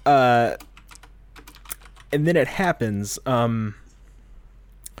it happens.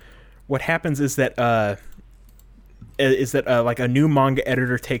 What happens is that like a new manga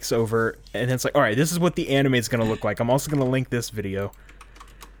editor takes over, and it's like, all right, this is what the anime is going to look like. I'm also going to link this video.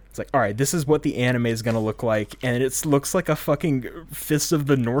 It's like, all right, this is what the anime is going to look like, and it looks like a fucking Fist of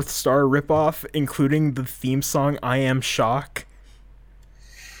the North Star ripoff, including the theme song I Am Shock.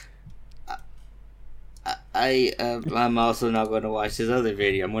 I'm also not going to watch this other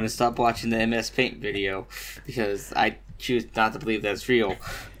video. I'm going to stop watching the MS Paint video because I choose not to believe that's real.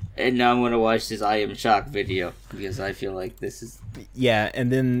 And now I'm going to watch this I Am Shock video because I feel like this is... Yeah, and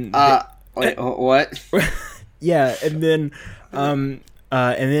then... Wait, what? Yeah, and then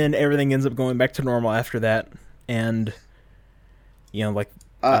everything ends up going back to normal after that. And, you know, like...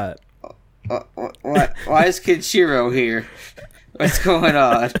 What? Why is Kenshiro here? What's going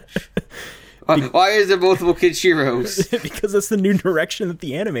on? Why is there multiple Kenshiros? Because that's the new direction that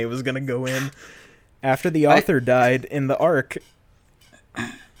the anime was going to go in after the author died in the arc.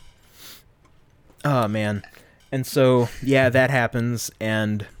 Oh, man. And so, yeah, that happens,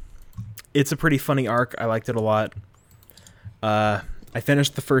 and it's a pretty funny arc. I liked it a lot. I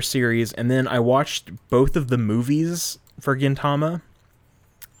finished the first series, and then I watched both of the movies for Gintama.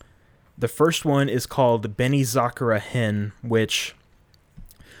 The first one is called Benizakura Hen, which...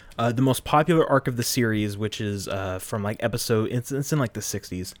 the most popular arc of the series, which is from like episode... It's in like the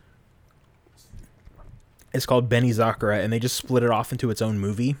 60s. It's called Benizakura, and they just split it off into its own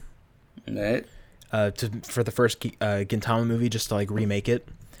movie. Right. For the first Gintama movie, just to like remake it.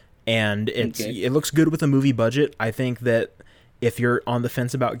 And it looks good with a movie budget. I think that if you're on the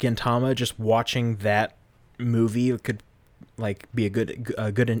fence about Gintama, just watching that movie could like be a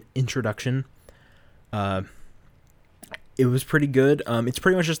good introduction. It was pretty good. It's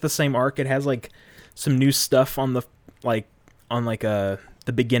pretty much just the same arc. It has like some new stuff on the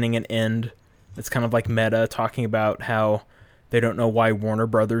beginning and end. It's kind of like meta, talking about how they don't know why Warner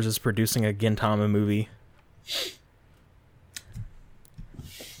Brothers is producing a Gintama movie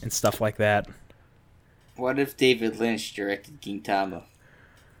and stuff like that. What if David Lynch directed Gintama?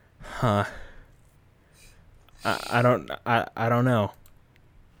 Huh. I don't know.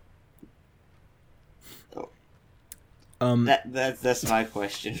 That's my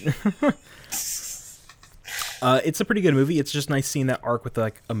question. It's a pretty good movie. It's just nice seeing that arc with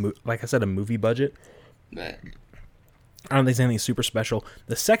like like I said, a movie budget. But I don't think it's anything super special.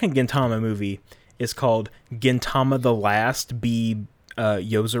 The second Gintama movie is called Gintama the Last Be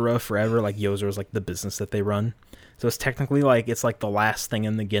Yozora Forever. Like Yozora is like the business that they run. So it's technically like it's like the last thing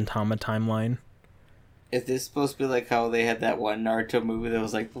in the Gintama timeline. Is this supposed to be like how they had that one Naruto movie that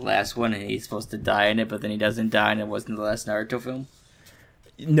was like the last one and he's supposed to die in it, but then he doesn't die and it wasn't the last Naruto film?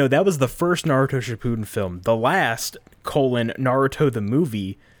 No, that was the first Naruto Shippuden film. The last, Naruto the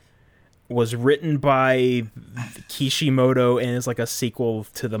movie, was written by Kishimoto and is like a sequel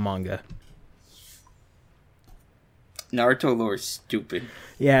to the manga. Naruto lore is stupid.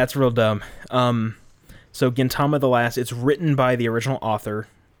 Yeah, it's real dumb. So Gintama the Last, it's written by the original author.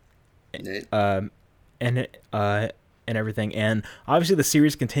 And everything, and obviously the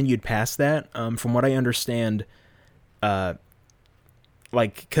series continued past that. From what I understand,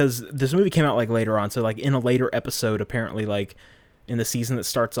 like because this movie came out like later on, so like in a later episode, apparently, like in the season that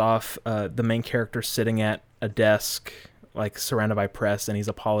starts off, the main character's sitting at a desk, like surrounded by press, and he's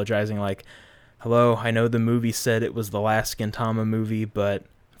apologizing, like, "Hello, I know the movie said it was the last Gintama movie, but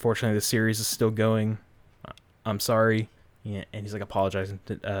unfortunately the series is still going. I'm sorry." Yeah, and he's like apologizing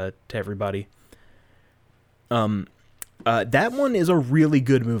to everybody. That one is a really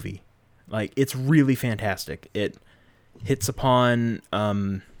good movie. Like, it's really fantastic. It hits upon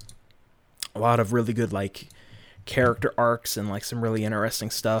a lot of really good like character arcs and like some really interesting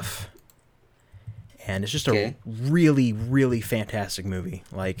stuff. And it's just a really, really fantastic movie.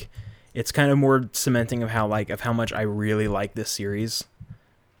 Like, it's kind of more cementing of how much I really like this series.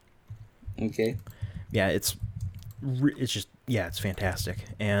 Okay. Yeah, it's fantastic.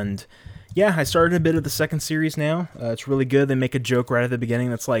 And yeah, I started a bit of the second series now. It's really good. They make a joke right at the beginning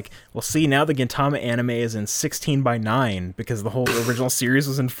that's like, well, see, now the Gintama anime is in 16:9 because the whole original series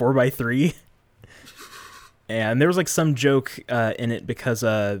was in 4:3. And there was like some joke in it because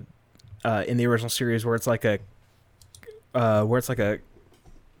in the original series where it's like a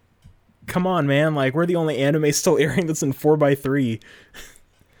come on, man, like we're the only anime still airing that's in 4:3.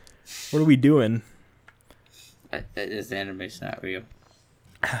 What are we doing? This anime's not real.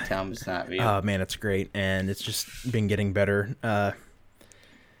 Tom's not real. Oh man, it's great, and it's just been getting better.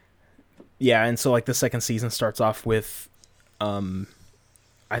 Yeah, and so like the second season starts off with,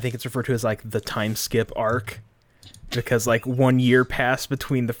 I think it's referred to as like the time skip arc, because like 1 year passed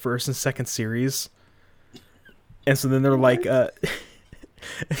between the first and second series, and so then they're like,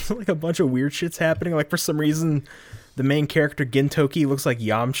 it's like a bunch of weird shit's happening. Like for some reason, the main character Gintoki looks like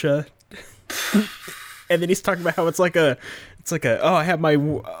Yamcha. And then he's talking about how it's like a I have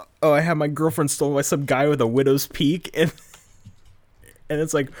my girlfriend stolen by some guy with a widow's peak, and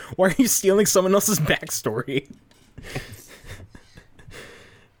it's like, why are you stealing someone else's backstory?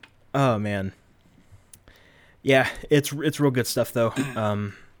 Oh man, yeah, it's real good stuff though.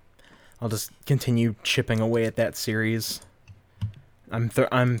 I'll just continue chipping away at that series. I'm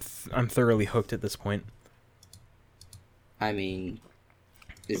thoroughly hooked at this point. I mean,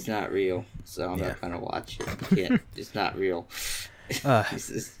 it's not real, so I'm not gonna watch it. It's not real.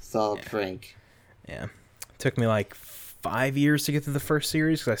 It's all a prank. Yeah, it took me like 5 years to get through the first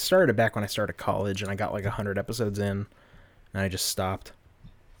series because I started back when I started college and I got like 100 episodes in, and I just stopped.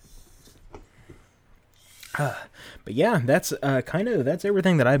 But yeah, that's that's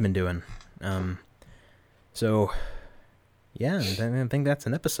everything that I've been doing. So yeah, I think that's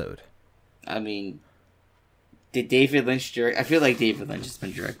an episode. I mean, did David Lynch direct? I feel like David Lynch has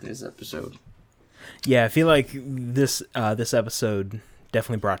been directing this episode. Yeah, I feel like this episode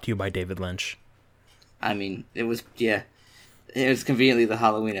definitely brought to you by David Lynch. I mean, it was conveniently the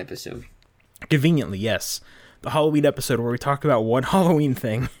Halloween episode. Conveniently, yes. The Halloween episode where we talk about one Halloween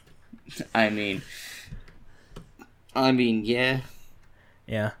thing. I mean, yeah.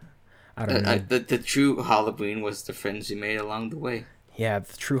 Yeah. I don't know. The true Halloween was the friends you made along the way. Yeah,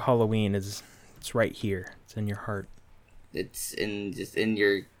 the true Halloween it's right here. It's in your heart. It's in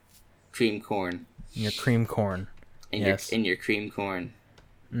your cream corn. In your cream corn. In your cream corn.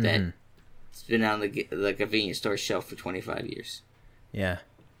 Mm-hmm. That's been on the convenience store shelf for 25 years. Yeah.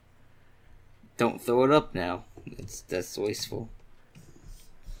 Don't throw it up now. That's wasteful.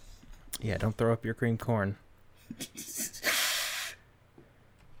 Yeah, don't throw up your cream corn.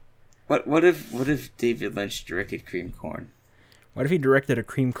 What if David Lynch directed cream corn? What if he directed a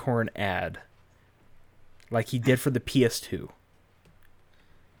cream corn ad? Like he did for the PS2.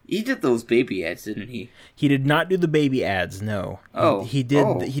 He did those baby ads, didn't he? He did not do the baby ads, no. Oh. He did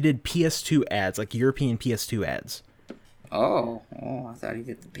PS2 ads, like European PS2 ads. Oh, I thought he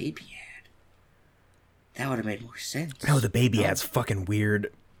did the baby ad. That would have made more sense. No, the baby ad's fucking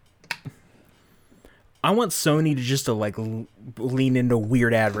weird. I want Sony to just lean into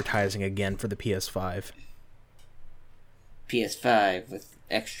weird advertising again for the PS5. PS5 with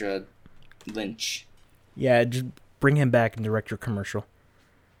extra Lynch. Yeah, just bring him back and direct your commercial.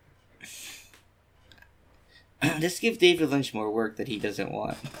 Just give David Lynch more work that he doesn't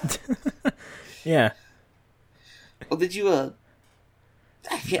want. Yeah. Well, did you,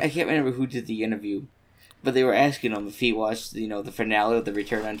 I can't remember who did the interview, but they were asking him if he watched, the finale of The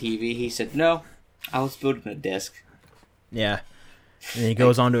Return on TV. He said, no, I was building a desk. Yeah. And he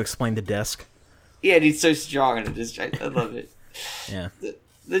goes on to explain the desk. Yeah, and he's so strong in it. I love it. Yeah.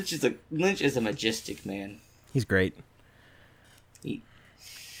 Lynch is a majestic man. He's great.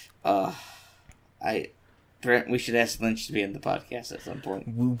 Brent, we should ask Lynch to be on the podcast at some point.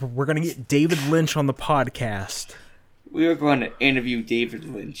 We're going to get David Lynch on the podcast. We are going to interview David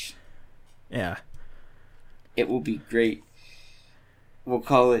Lynch. Yeah. It will be great. We'll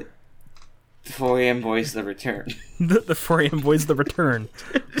call it the 4am Boys The Return. The 4am Boys The Return.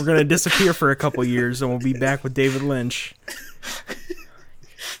 We're going to disappear for a couple years and we'll be back with David Lynch.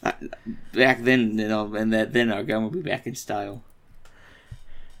 Back then, and then our gun will be back in style.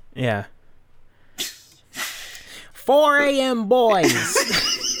 Yeah. 4am Boys.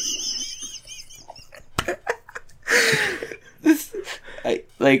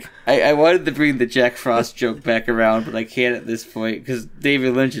 I wanted to bring the Jack Frost joke back around, but I can't at this point because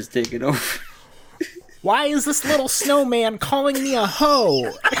David Lynch is taking over. Why is this little snowman calling me a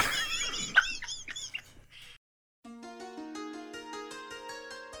hoe?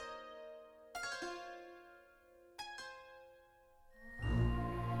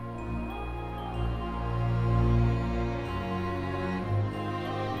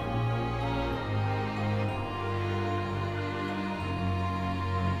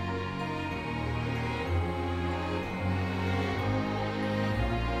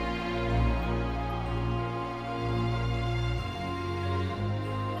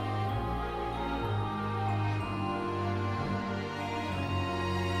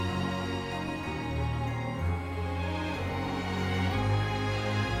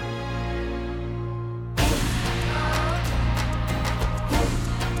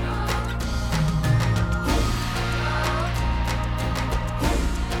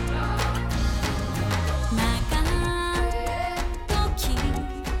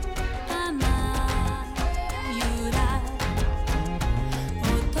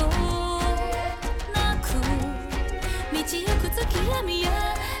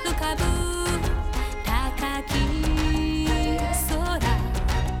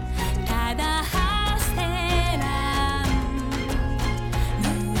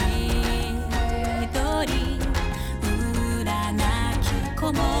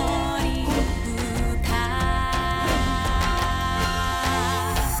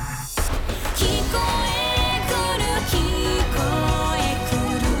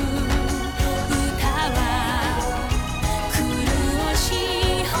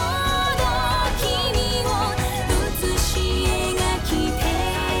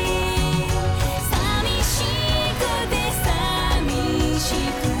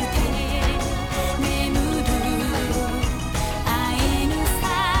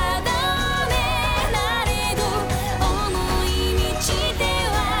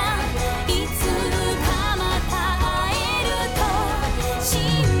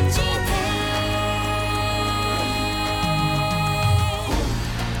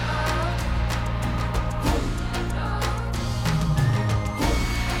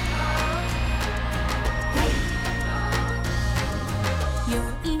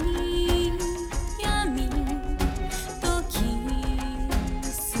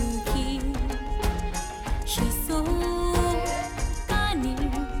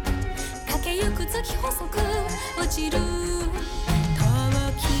 き細く落ちる